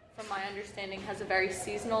 from my understanding, has a very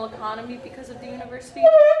seasonal economy because of the university,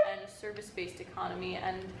 and a service-based economy.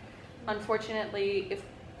 And unfortunately, if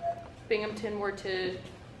Binghamton were to,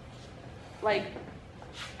 like,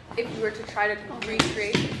 if we were to try to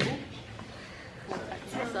recreate,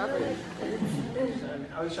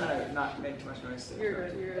 I was trying to not make too much noise. You're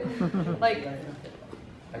good. Like,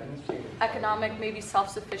 economic maybe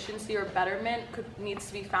self-sufficiency or betterment needs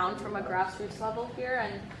to be found from a grassroots level here,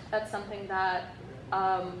 and that's something that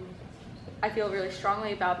I feel really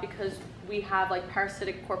strongly about, because we have like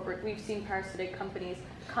we've seen parasitic companies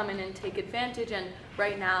come in and take advantage. And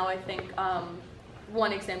right now, I think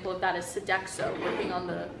one example of that is Sodexo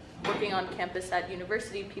working on campus at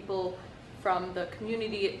university. People from the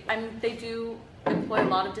community, they do employ a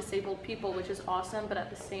lot of disabled people, which is awesome, but at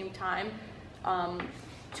the same time,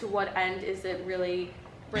 to what end is it really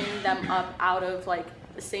bringing them up out of like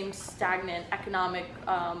the same stagnant economic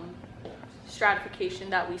stratification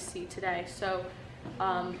that we see today? So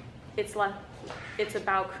it's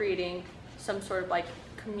about creating some sort of like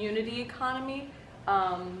community economy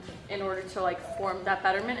in order to like form that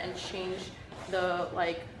betterment and change the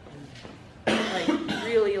like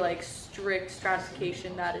really like strict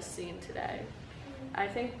stratification that is seen today. I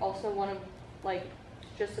think also one of like,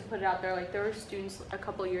 just to put it out there, like there were students a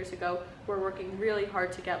couple years ago who were working really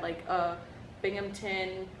hard to get like a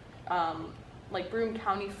Binghamton, like Broome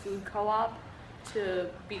County food co-op to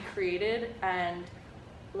be created, and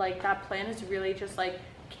like that plan is really just like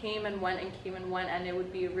came and went, and it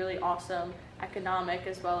would be a really awesome economic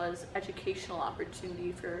as well as educational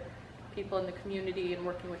opportunity for people in the community and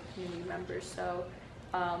working with community members. So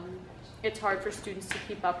it's hard for students to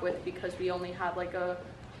keep up with, because we only have like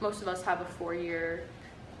most of us have a 4-year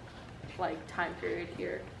like time period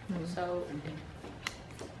here. So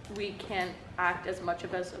we can't act as much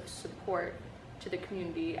of as of support to the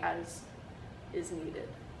community as is needed.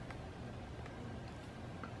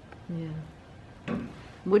 Yeah.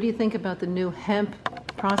 What do you think about the new hemp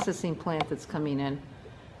processing plant that's coming in?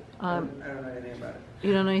 I don't know anything about it.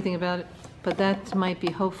 You don't know anything about it? But that might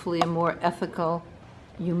be hopefully a more ethical,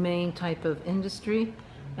 humane type of industry.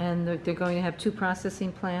 And they're going to have 2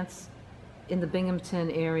 processing plants in the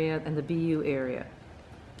Binghamton area and the BU area.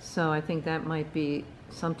 So I think that might be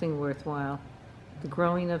something worthwhile. The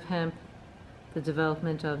growing of hemp, the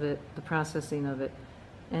development of it, the processing of it,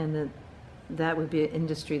 and that would be an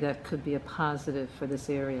industry that could be a positive for this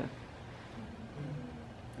area.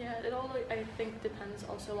 Yeah, it all, I think, depends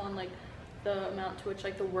also on like the amount to which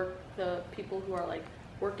like the people who are like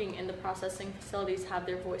working in the processing facilities have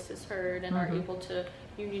their voices heard and are able to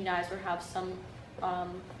unionize or have some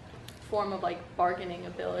form of like bargaining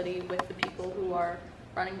ability with the people who are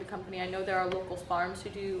running the company. I know there are local farms who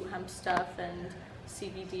do hemp stuff and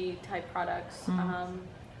CBD type products,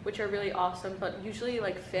 which are really awesome, but usually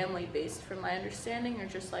like family based from my understanding, or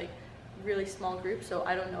just like really small groups. So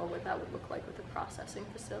I don't know what that would look like with a processing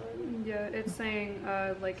facility. Yeah, it's saying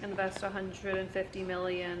like invest 150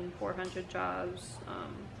 million, 400 jobs.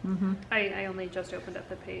 I only just opened up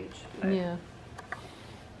the page. But Yeah.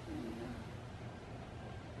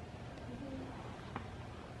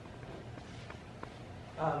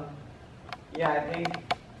 Yeah, I think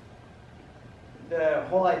the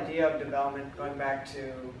whole idea of development, going back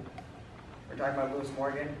to, we're talking about Lewis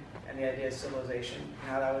Morgan and the idea of civilization,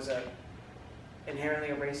 and how that was a inherently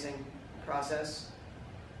a racing process,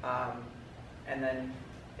 and then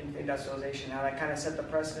industrialization, how that kind of set the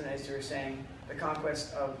precedent, as you were saying, the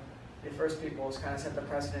conquest of the first peoples kind of set the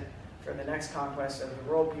precedent for the next conquest of the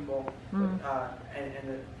rural people, and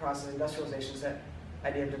the process of industrialization. So that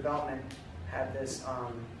idea of development had this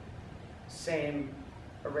same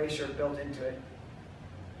erasure built into it.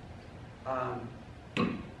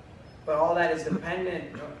 But all that is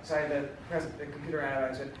dependent, sorry, the computer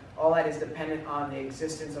analyzer, all that is dependent on the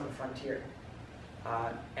existence of a frontier.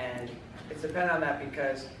 And it's dependent on that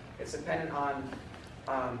because it's dependent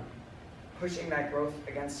on pushing that growth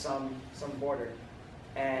against some border.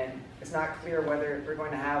 And it's not clear whether we're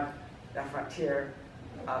going to have that frontier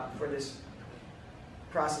for this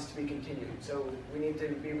process to be continued. So we need to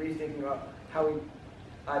be rethinking about how we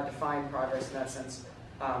define progress in that sense.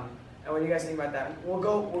 And when you guys think about that, we'll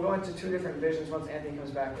go into 2 different visions once Anthony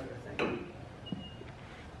comes back with the thing.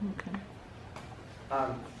 Okay.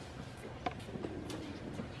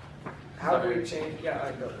 How do we change?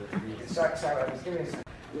 Yeah, go. Sorry about this. Give me a second.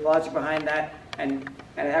 The logic behind that, and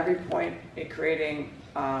at every point, creating,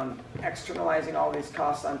 externalizing all these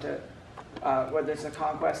costs onto whether it's a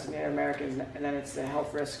conquest of Native Americans, and then it's the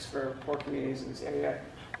health risks for poor communities in this area.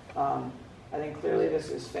 I think clearly this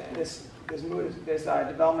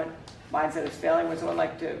development mindset is failing. Would someone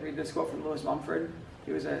like to read this quote from Lewis Mumford?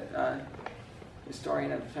 He was a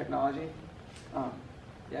historian of technology.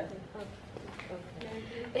 Yeah?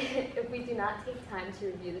 If we do not take time to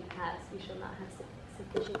review the past, we shall not have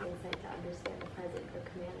sufficient insight to understand the present or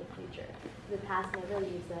command the future. The past never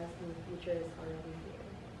leaves us, and the future is already here.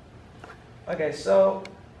 Okay, so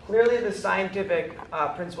clearly the scientific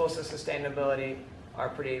principles of sustainability are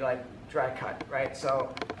pretty like dry cut, right? So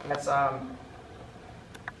that's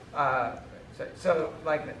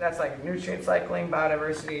that's like nutrient cycling,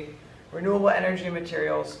 biodiversity, renewable energy and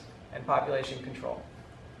materials, and population control.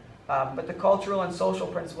 But the cultural and social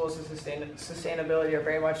principles of sustainability are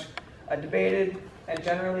very much debated, and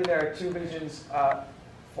generally there are 2 visions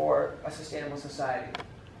for a sustainable society.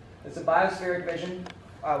 There's a biospheric vision,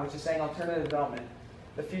 which is saying alternative development.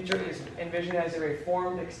 The future is envisioned as a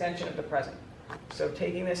reformed extension of the present. So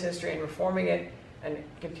taking this history and reforming it and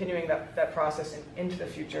continuing that process into the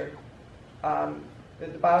future.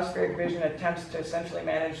 The biospheric vision attempts to essentially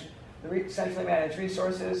manage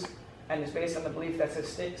resources, and is based on the belief that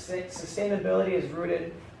sustainability is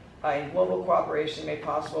rooted in global cooperation made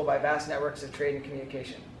possible by vast networks of trade and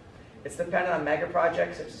communication. It's dependent on mega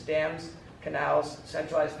projects such as dams, canals,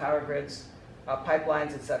 centralized power grids,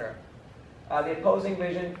 pipelines, etc. The opposing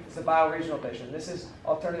vision is the bioregional vision. This is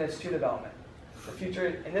alternatives to development. The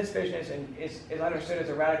future in this vision is understood as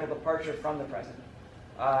a radical departure from the present.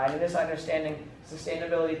 And in this understanding,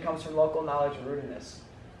 sustainability comes from local knowledge and rootedness.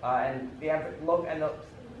 And the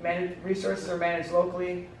resources are managed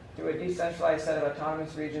locally through a decentralized set of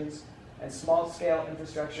autonomous regions and small-scale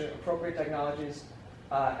infrastructure, appropriate technologies,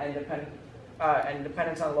 and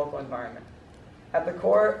dependence on the local environment. At the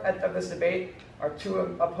core of this debate are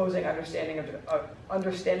 2 opposing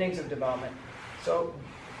understandings of development. So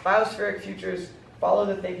biospheric futures follow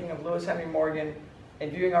the thinking of Lewis Henry Morgan in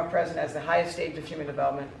viewing our present as the highest stage of human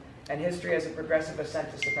development and history as a progressive ascent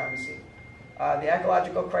to supremacy. The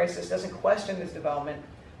ecological crisis doesn't question this development,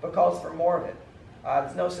 but calls for more of it.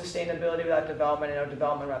 There's no sustainability without development, and no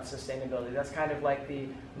development without sustainability. That's kind of like the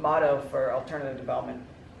motto for alternative development.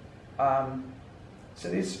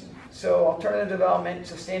 So alternative development,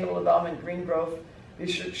 sustainable development, green growth,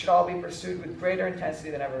 these should all be pursued with greater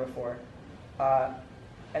intensity than ever before.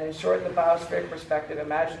 And in short, the biospheric perspective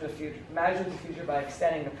imagines the future by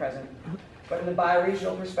extending the present. But in the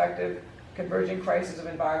bioregional perspective, converging crises of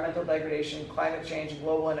environmental degradation, climate change, and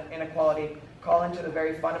global inequality call into the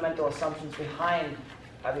very fundamental assumptions behind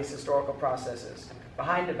these historical processes,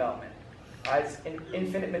 behind development. Is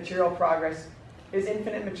infinite material progress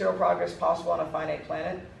possible on a finite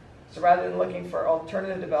planet? So rather than looking for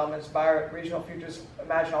alternative developments, bioregional futures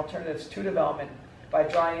imagine alternatives to development by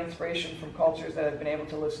drawing inspiration from cultures that have been able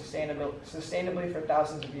to live sustainably for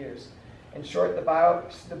thousands of years. In short, the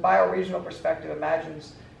bioregional perspective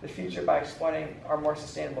imagines the future by exploiting our more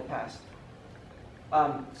sustainable past.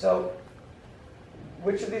 So,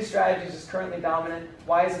 which of these strategies is currently dominant?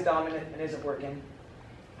 Why is it dominant, and is it working?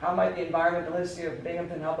 How might the environmental history of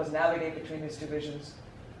Binghamton help us navigate between these two visions?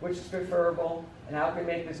 Which is preferable, and how can we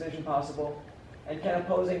make this vision possible? And can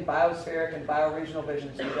opposing biospheric and bioregional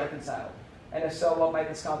visions be reconciled? And if so, what might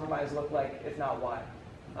this compromise look like? If not, why?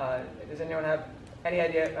 Does anyone have any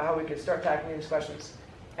idea how we could start tackling these questions?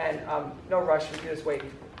 And no rush, we can just wait.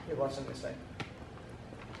 People have something to say.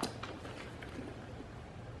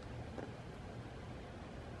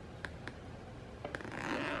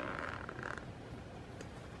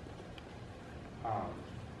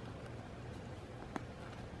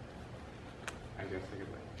 I guess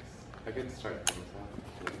I could start things off.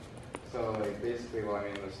 So like basically, well, I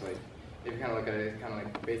mean, it's like if you kind of look at it, it's kind of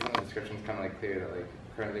like based on the description, it's kind of like clear that like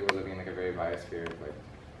currently we're living in like a very biospheric like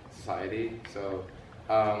society. So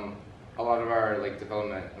a lot of our like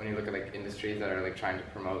development, when you look at like industries that are like trying to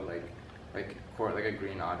promote like a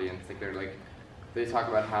green audience, like they talk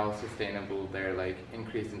about how sustainable their like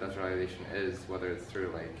increased industrialization is, whether it's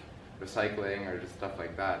through like recycling or just stuff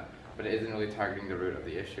like that. But it isn't really targeting the root of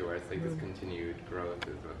the issue, where it's like this continued growth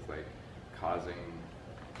is what's like causing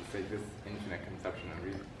this infinite consumption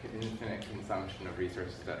of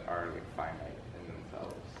resources that are like finite in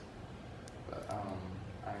themselves. But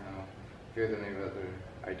I don't know if you have any other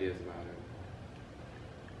ideas about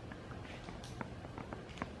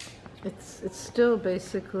it. It's still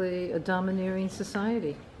basically a domineering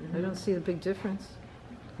society. I don't see the big difference.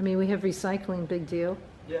 I mean, we have recycling, big deal.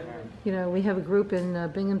 Yeah. You know, we have a group in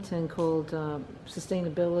Binghamton called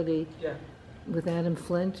Sustainability with Adam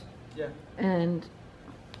Flint. Yeah. And,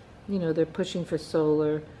 you know, they're pushing for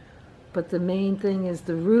solar. But the main thing is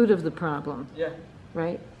the root of the problem. Yeah.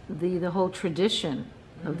 Right? The whole tradition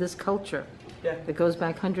of this culture that goes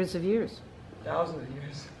back hundreds of years. Thousands of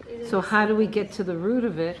years. So how do we get to the root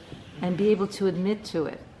of it and be able to admit to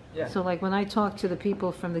it? Yeah. So like when I talk to the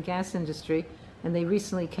people from the gas industry, and they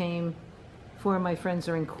recently came, 4 of my friends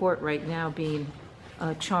are in court right now being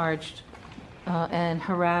charged and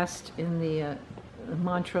harassed in the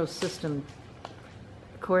Montrose System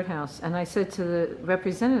courthouse. And I said to the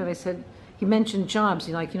representative, I said, he mentioned jobs.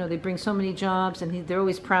 He like, you know, they bring so many jobs, and they're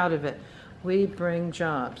always proud of it. We bring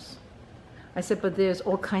jobs. I said, but there's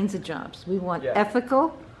all kinds of jobs. We want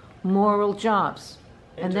ethical, moral jobs.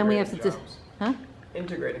 And then we have to,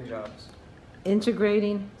 integrating jobs.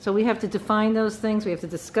 Integrating. So we have to define those things. We have to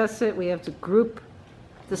discuss it. We have to group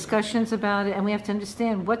discussions about it. And we have to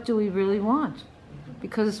understand, what do we really want?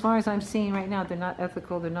 Because as far as I'm seeing right now, they're not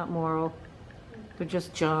ethical. They're not moral. They're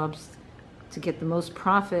just jobs to get the most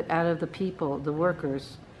profit out of the people, the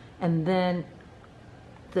workers. And then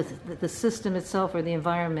the system itself or the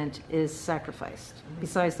environment is sacrificed.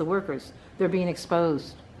 Besides the workers, they're being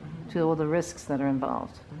exposed to all the risks that are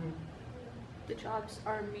involved. The jobs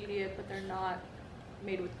are immediate, but they're not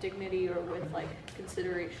made with dignity or with like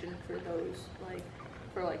consideration for those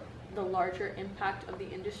for the larger impact of the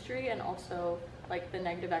industry, and also like the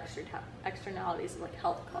negative externalities like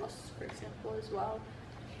health costs, for example, as well.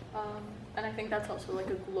 And I think that's also like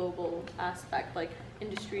a global aspect. Like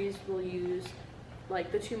industries will use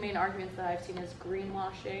like the 2 main arguments that I've seen is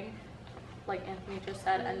greenwashing, like Anthony just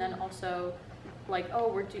said, and then also like, oh,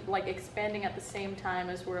 we're like expanding at the same time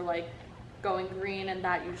as we're like going green, and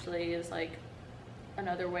that usually is like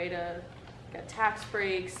another way to get tax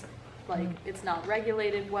breaks. Like it's not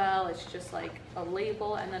regulated well, it's just like a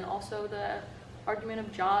label. And then also the argument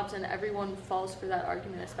of jobs, and everyone falls for that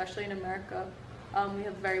argument, especially in America. We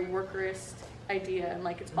have a very workerist idea, and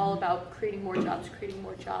like it's all about creating more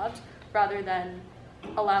jobs, rather than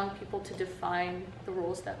allowing people to define the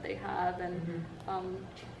roles that they have, and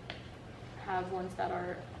have ones that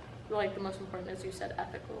are like the most important, as you said,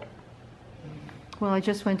 ethical. Well, I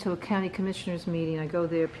just went to a county commissioners meeting. I go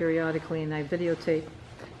there periodically and I videotape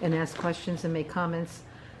and ask questions and make comments.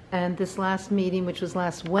 And this last meeting, which was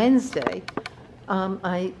last Wednesday,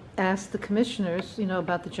 I asked the commissioners,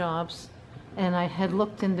 about the jobs, and I had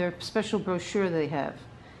looked in their special brochure they have.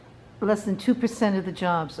 Less than 2% of the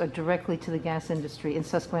jobs are directly to the gas industry in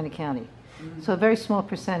Susquehanna County. So a very small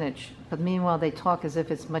percentage, but meanwhile they talk as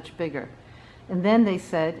if it's much bigger. And then they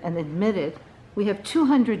said and admitted, we have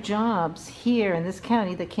 200 jobs here in this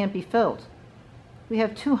county that can't be filled. We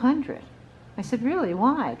have 200. I said, really,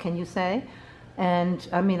 why? Can you say? And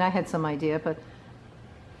I had some idea, but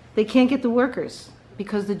they can't get the workers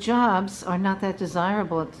because the jobs are not that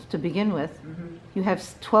desirable to begin with. You have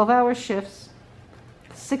 12-hour shifts,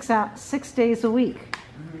 6 days a week.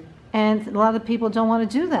 And a lot of people don't want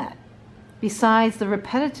to do that, besides the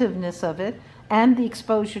repetitiveness of it and the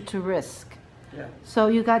exposure to risk. Yeah. So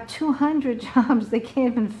you got 200 jobs they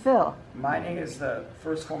can't even fill. Mining is the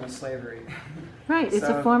first form of slavery. Right, it's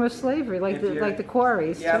a form of slavery, like the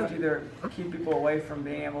quarries. You have to either keep people away from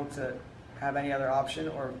being able to have any other option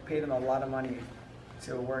or pay them a lot of money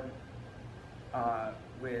to work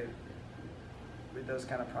with those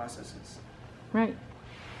kind of processes. Right.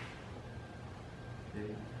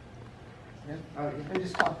 Yeah. Oh, you can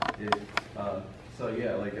just talk. So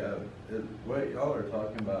yeah, what y'all are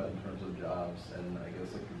talking about in terms of jobs, and I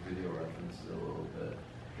guess like the video reference a little bit.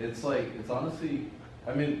 It's honestly,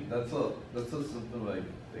 that's just something I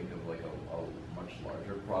think of like a much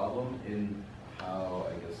larger problem in how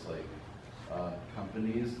I guess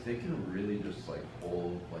companies, they can really just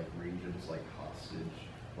hold regions hostage,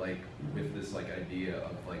 with this idea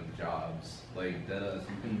of jobs, deadass.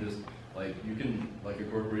 You can a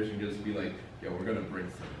corporation can just be like, yo, we're gonna bring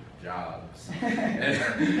some jobs, and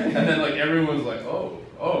then everyone's like, oh,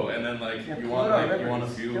 and then you want a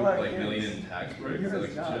few million in tax breaks,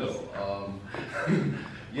 chill.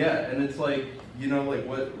 Yeah, and it's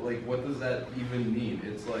what does that even mean?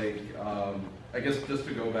 It's I guess just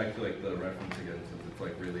to go back to the reference again, since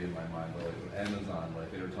it's really in my mind, but with Amazon,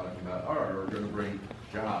 they were talking about, we're gonna bring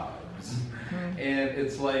jobs, and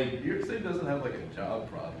it's New York State doesn't have a job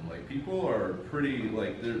problem. People are pretty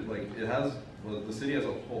it has, the city as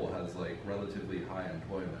a whole has relatively high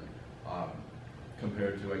employment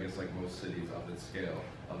compared to I guess most cities of its scale,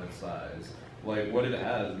 of its size. What it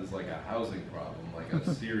has is a housing problem,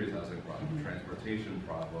 a serious housing problem, transportation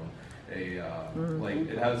problem.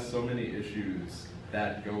 It has so many issues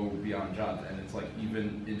that go beyond jobs, and it's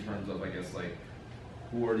even in terms of I guess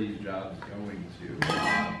who are these jobs going to?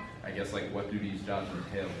 I guess what do these jobs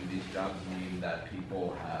entail? Do these jobs mean that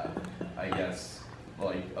people have, I guess,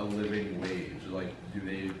 a living wage? Do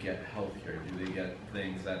they get health care? Do they get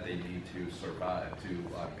things that they need to survive? To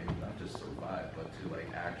maybe not just survive, but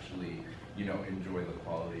to actually, enjoy the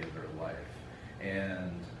quality of their life.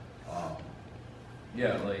 And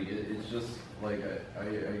yeah, it's just I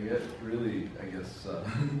get really, I guess,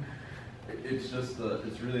 it's just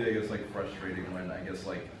it's really I guess frustrating when I guess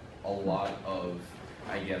a lot of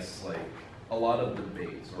I guess a lot of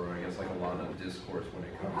debates, or I guess a lot of discourse when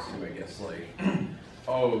it comes to I guess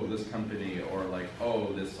oh, this company, or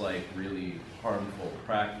oh, this really harmful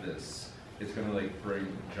practice is gonna bring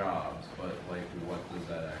jobs, but what does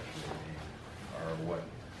that actually mean, or what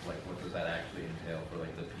does that actually entail for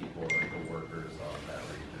the people, the workers of that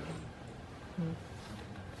region?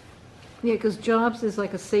 Yeah, because jobs is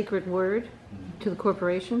a sacred word to the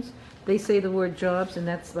corporations. They say the word jobs, and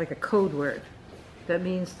that's a code word. That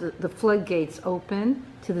means the floodgates open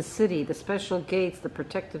to the city, the special gates, the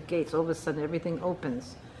protective gates. All of a sudden, everything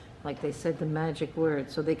opens. Like they said, the magic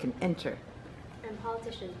word, so they can enter. And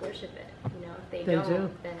politicians worship it. If They they don't, do.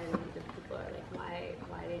 then the people are why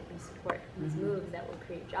didn't we support these moves that will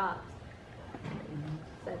create jobs?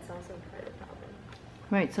 That's also part of the problem.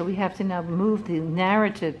 Right, so we have to now move the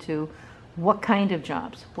narrative to what kind of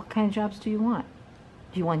jobs? What kind of jobs do you want?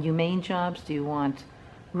 Do you want humane jobs? Do you want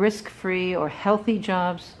risk-free or healthy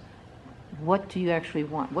jobs? What do you actually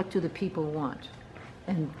want? What do the people want?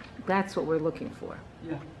 And that's what we're looking for.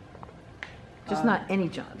 Yeah. Just not any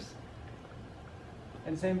jobs.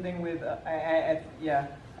 And same thing with, I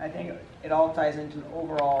think it all ties into an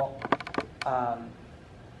overall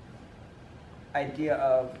idea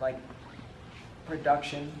of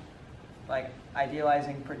production,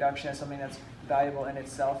 idealizing production as something that's valuable in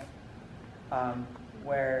itself,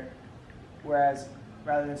 whereas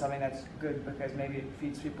rather than something that's good because maybe it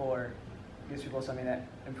feeds people or gives people something that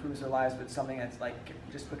improves their lives, but something that's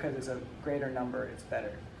just because it's a greater number, it's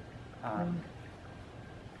better.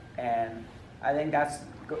 And I think that's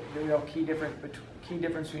the key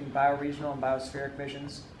difference between bioregional and biospheric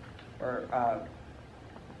visions, or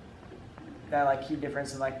that like key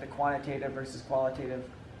difference in like the quantitative versus qualitative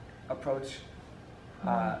approach.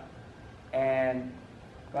 And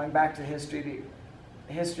going back to history,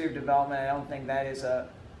 the history of development, I don't think that is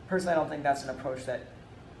personally I don't think that's an approach that,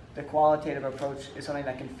 the qualitative approach is something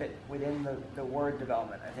that can fit within the word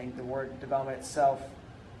development. I think the word development itself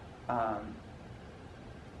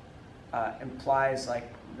implies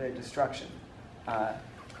like the destruction.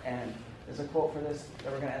 And there's a quote for this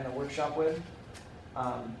that we're going to end the workshop with.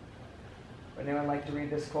 Would anyone like to read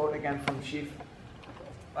this quote again from Chief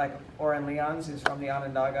Oren Leons, who's from the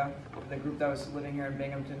Onondaga, the group that was living here in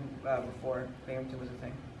Binghamton before Binghamton was a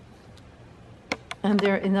thing? And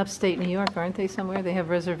they're in upstate New York, aren't they, somewhere? They have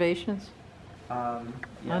reservations? Yeah.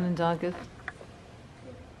 Onondaga.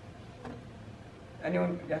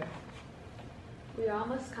 Anyone? Yeah? We all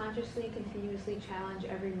must consciously and continuously challenge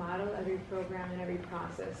every model, every program, and every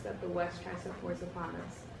process that the West tries to force upon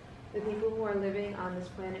us. The people who are living on this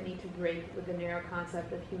planet need to break with the narrow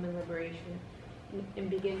concept of human liberation and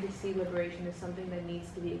begin to see liberation as something that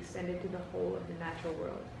needs to be extended to the whole of the natural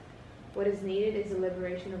world. What is needed is the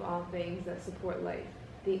liberation of all things that support life,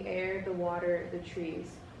 the air, the water, the trees,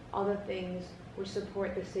 all the things which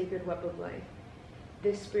support the sacred web of life.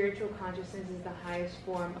 This spiritual consciousness is the highest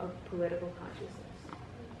form of political consciousness.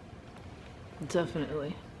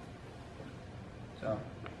 Definitely. So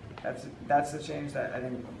that's the change that I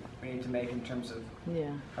think we need to make in terms of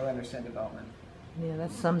how we understand development. Yeah,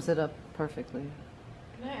 that sums it up perfectly.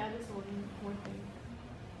 Can I add this one more thing?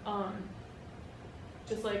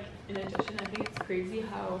 Just like in addition, I think it's crazy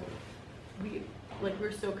how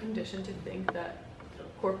we're so conditioned to think that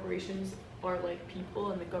corporations are like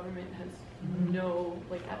people and the government has no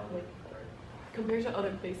compared to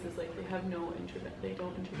other places, like they have no they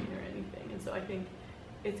don't intervene or anything. And so I think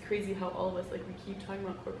it's crazy how all of us, like, we keep talking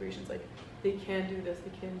about corporations, like they can do this,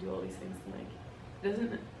 they can do all these things, and like it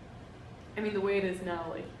doesn't, I mean, the way it is now,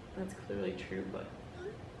 like that's clearly true, but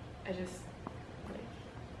I just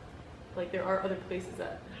like there are other places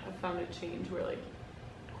that have found a change where like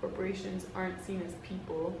corporations aren't seen as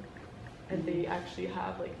people and they actually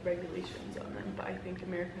have like regulations on them. But I think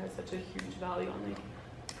America has such a huge value on like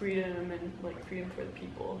freedom and like freedom for the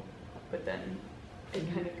people, but then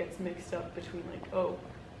it kind of gets mixed up between like, oh,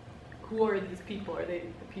 who are these people? Are they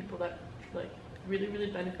the people that like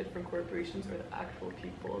really benefit from corporations, or the actual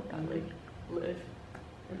people that like live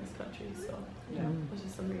in this country? So it's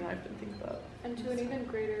just something that I've been thinking about. And to an even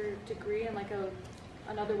greater degree, and like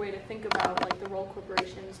another way to think about like the role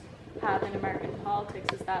corporations have in American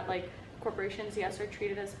politics is that like corporations, yes, are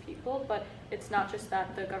treated as people, but it's not just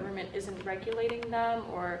that the government isn't regulating them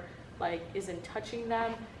or like isn't touching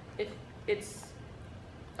them. It's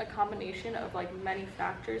a combination of like many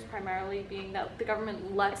factors, primarily being that the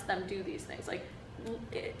government lets them do these things. Like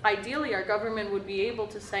ideally our government would be able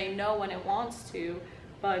to say no when it wants to,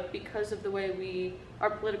 but because of the way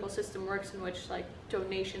our political system works, in which like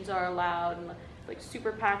donations are allowed and like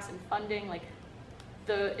super PACs and funding, like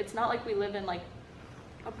it's not like we live in like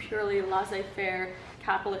a purely laissez-faire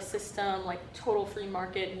capitalist system, like total free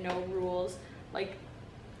market, no rules. Like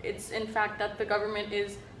it's in fact that the government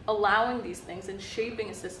is allowing these things and shaping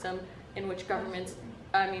a system in which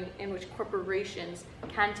in which corporations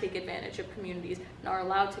can take advantage of communities and are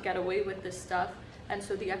allowed to get away with this stuff. And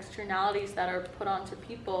so the externalities that are put onto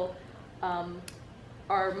people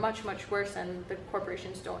are much worse, and the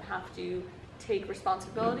corporations don't have to take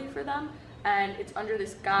responsibility for them. And it's under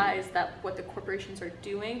this guise that what the corporations are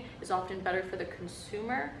doing is often better for the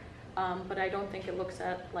consumer, but I don't think it looks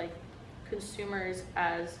at like consumers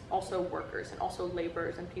as also workers and also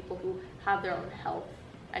laborers and people who have their own health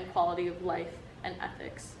and quality of life and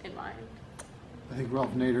ethics in mind. I think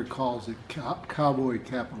Ralph Nader calls it cowboy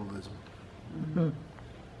capitalism. Mm-hmm.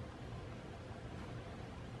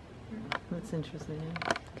 That's interesting.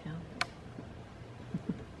 Yeah.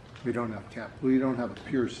 We don't have a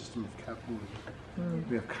pure system of capitalism.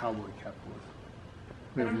 We have cowboy capitalism.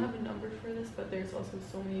 I don't have a number for this, but there's also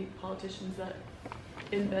so many politicians that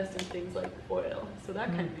invest in things like oil. So that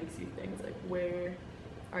kind of makes you think like, where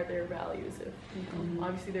are their values? If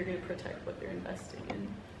obviously they're going to protect what they're investing in,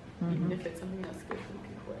 even if it's something that's good for the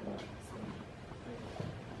people or not.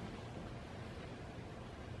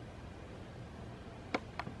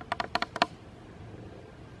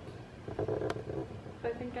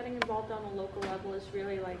 But I think getting involved on a local level is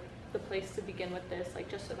really like the place to begin with this, like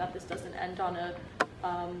just so that this doesn't end on a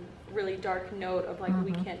really dark note of like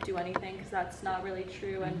we can't do anything, because that's not really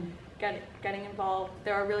true. And getting involved,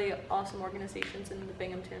 there are really awesome organizations in the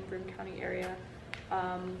Binghamton, Broome County area,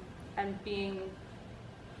 and being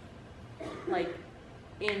like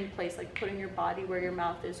in place, like putting your body where your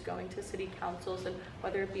mouth is, going to city councils, and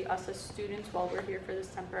whether it be us as students while we're here for this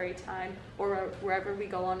temporary time or wherever we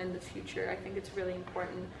go on in the future. I think it's really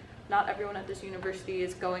important. Not everyone at this university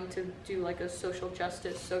is going to do like a social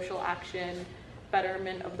justice, social action,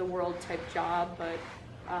 betterment of the world type job, but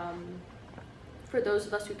for those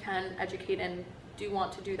of us who can educate and do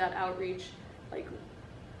want to do that outreach, like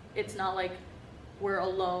it's not like we're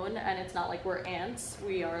alone, and it's not like we're ants.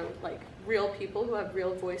 We are like real people who have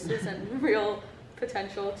real voices and real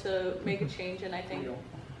potential to make a change. And I think,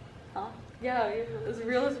 yeah, as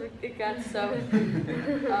real as it gets. So,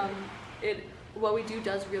 what we do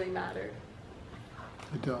does really matter.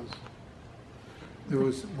 It does. There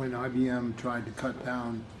was, when IBM tried to cut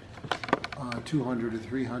down 200 or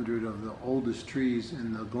 300 of the oldest trees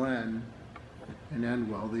in the Glen in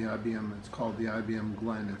Endwell, the IBM, it's called the IBM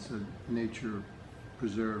Glen. It's a nature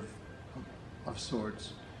preserve of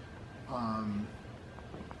sorts.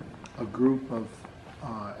 A group of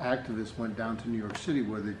activists went down to New York City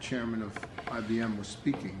where the chairman of IBM was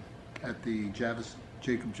speaking at the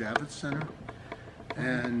Jacob Javits Center.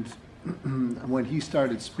 And when he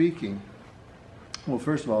started speaking, well,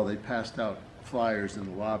 first of all, they passed out flyers in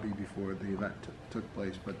the lobby before the event took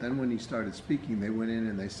place. But then when he started speaking, they went in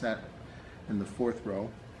and they sat in the 4th row.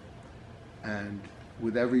 And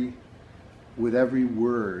with every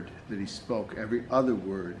word that he spoke, every other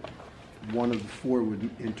word, one of the 4 would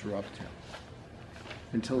interrupt him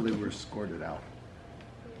until they were escorted out.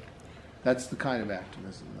 That's the kind of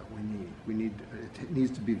activism that we need. It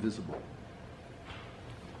needs to be visible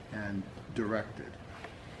and directed.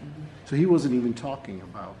 So he wasn't even talking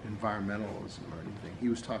about environmentalism or anything. He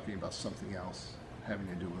was talking about something else having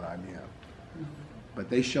to do with IBM. But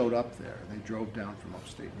they showed up there. They drove down from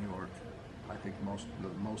upstate New York, I think most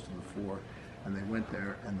of the 4, and they went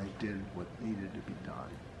there and they did what needed to be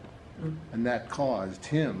done. And that caused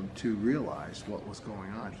him to realize what was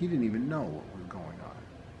going on. He didn't even know what was going on.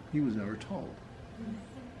 He was never told.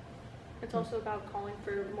 It's also about calling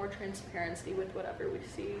for more transparency with whatever we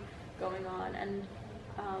see going on. And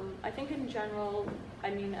I think in general,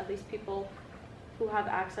 I mean, at least people who have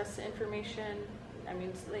access to information, I mean,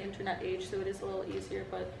 it's the internet age, so it is a little easier,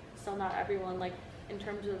 but still not everyone, like in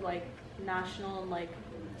terms of like national and like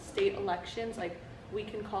state elections, like we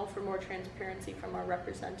can call for more transparency from our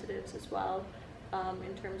representatives as well,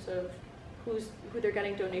 in terms of who they're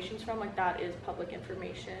getting donations from. Like that is public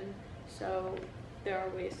information. So there are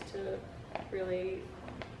ways to really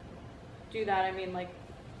do that. I mean, like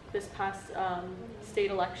this past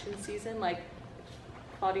state election season, like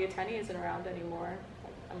Claudia Tenney isn't around anymore.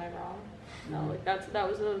 Like, am I wrong? No, like that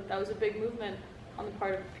was a big movement on the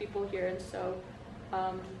part of people here, and so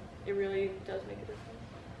it really does make a difference.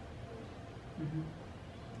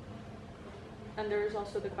 And there is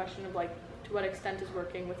also the question of like to what extent is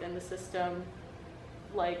working within the system,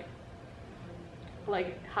 like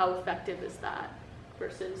how effective is that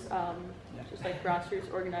versus just like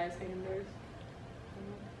grassroots organizing. And there's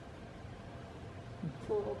it's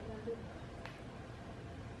a little open-ended.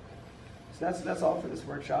 So that's all for this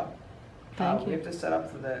workshop. Thank you. We have to set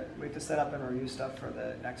up and review stuff for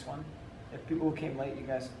the next one. If people who came late, you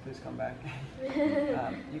guys please come back.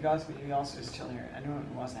 You guys just chill here. Anyone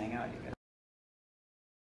who wants to hang out, you guys.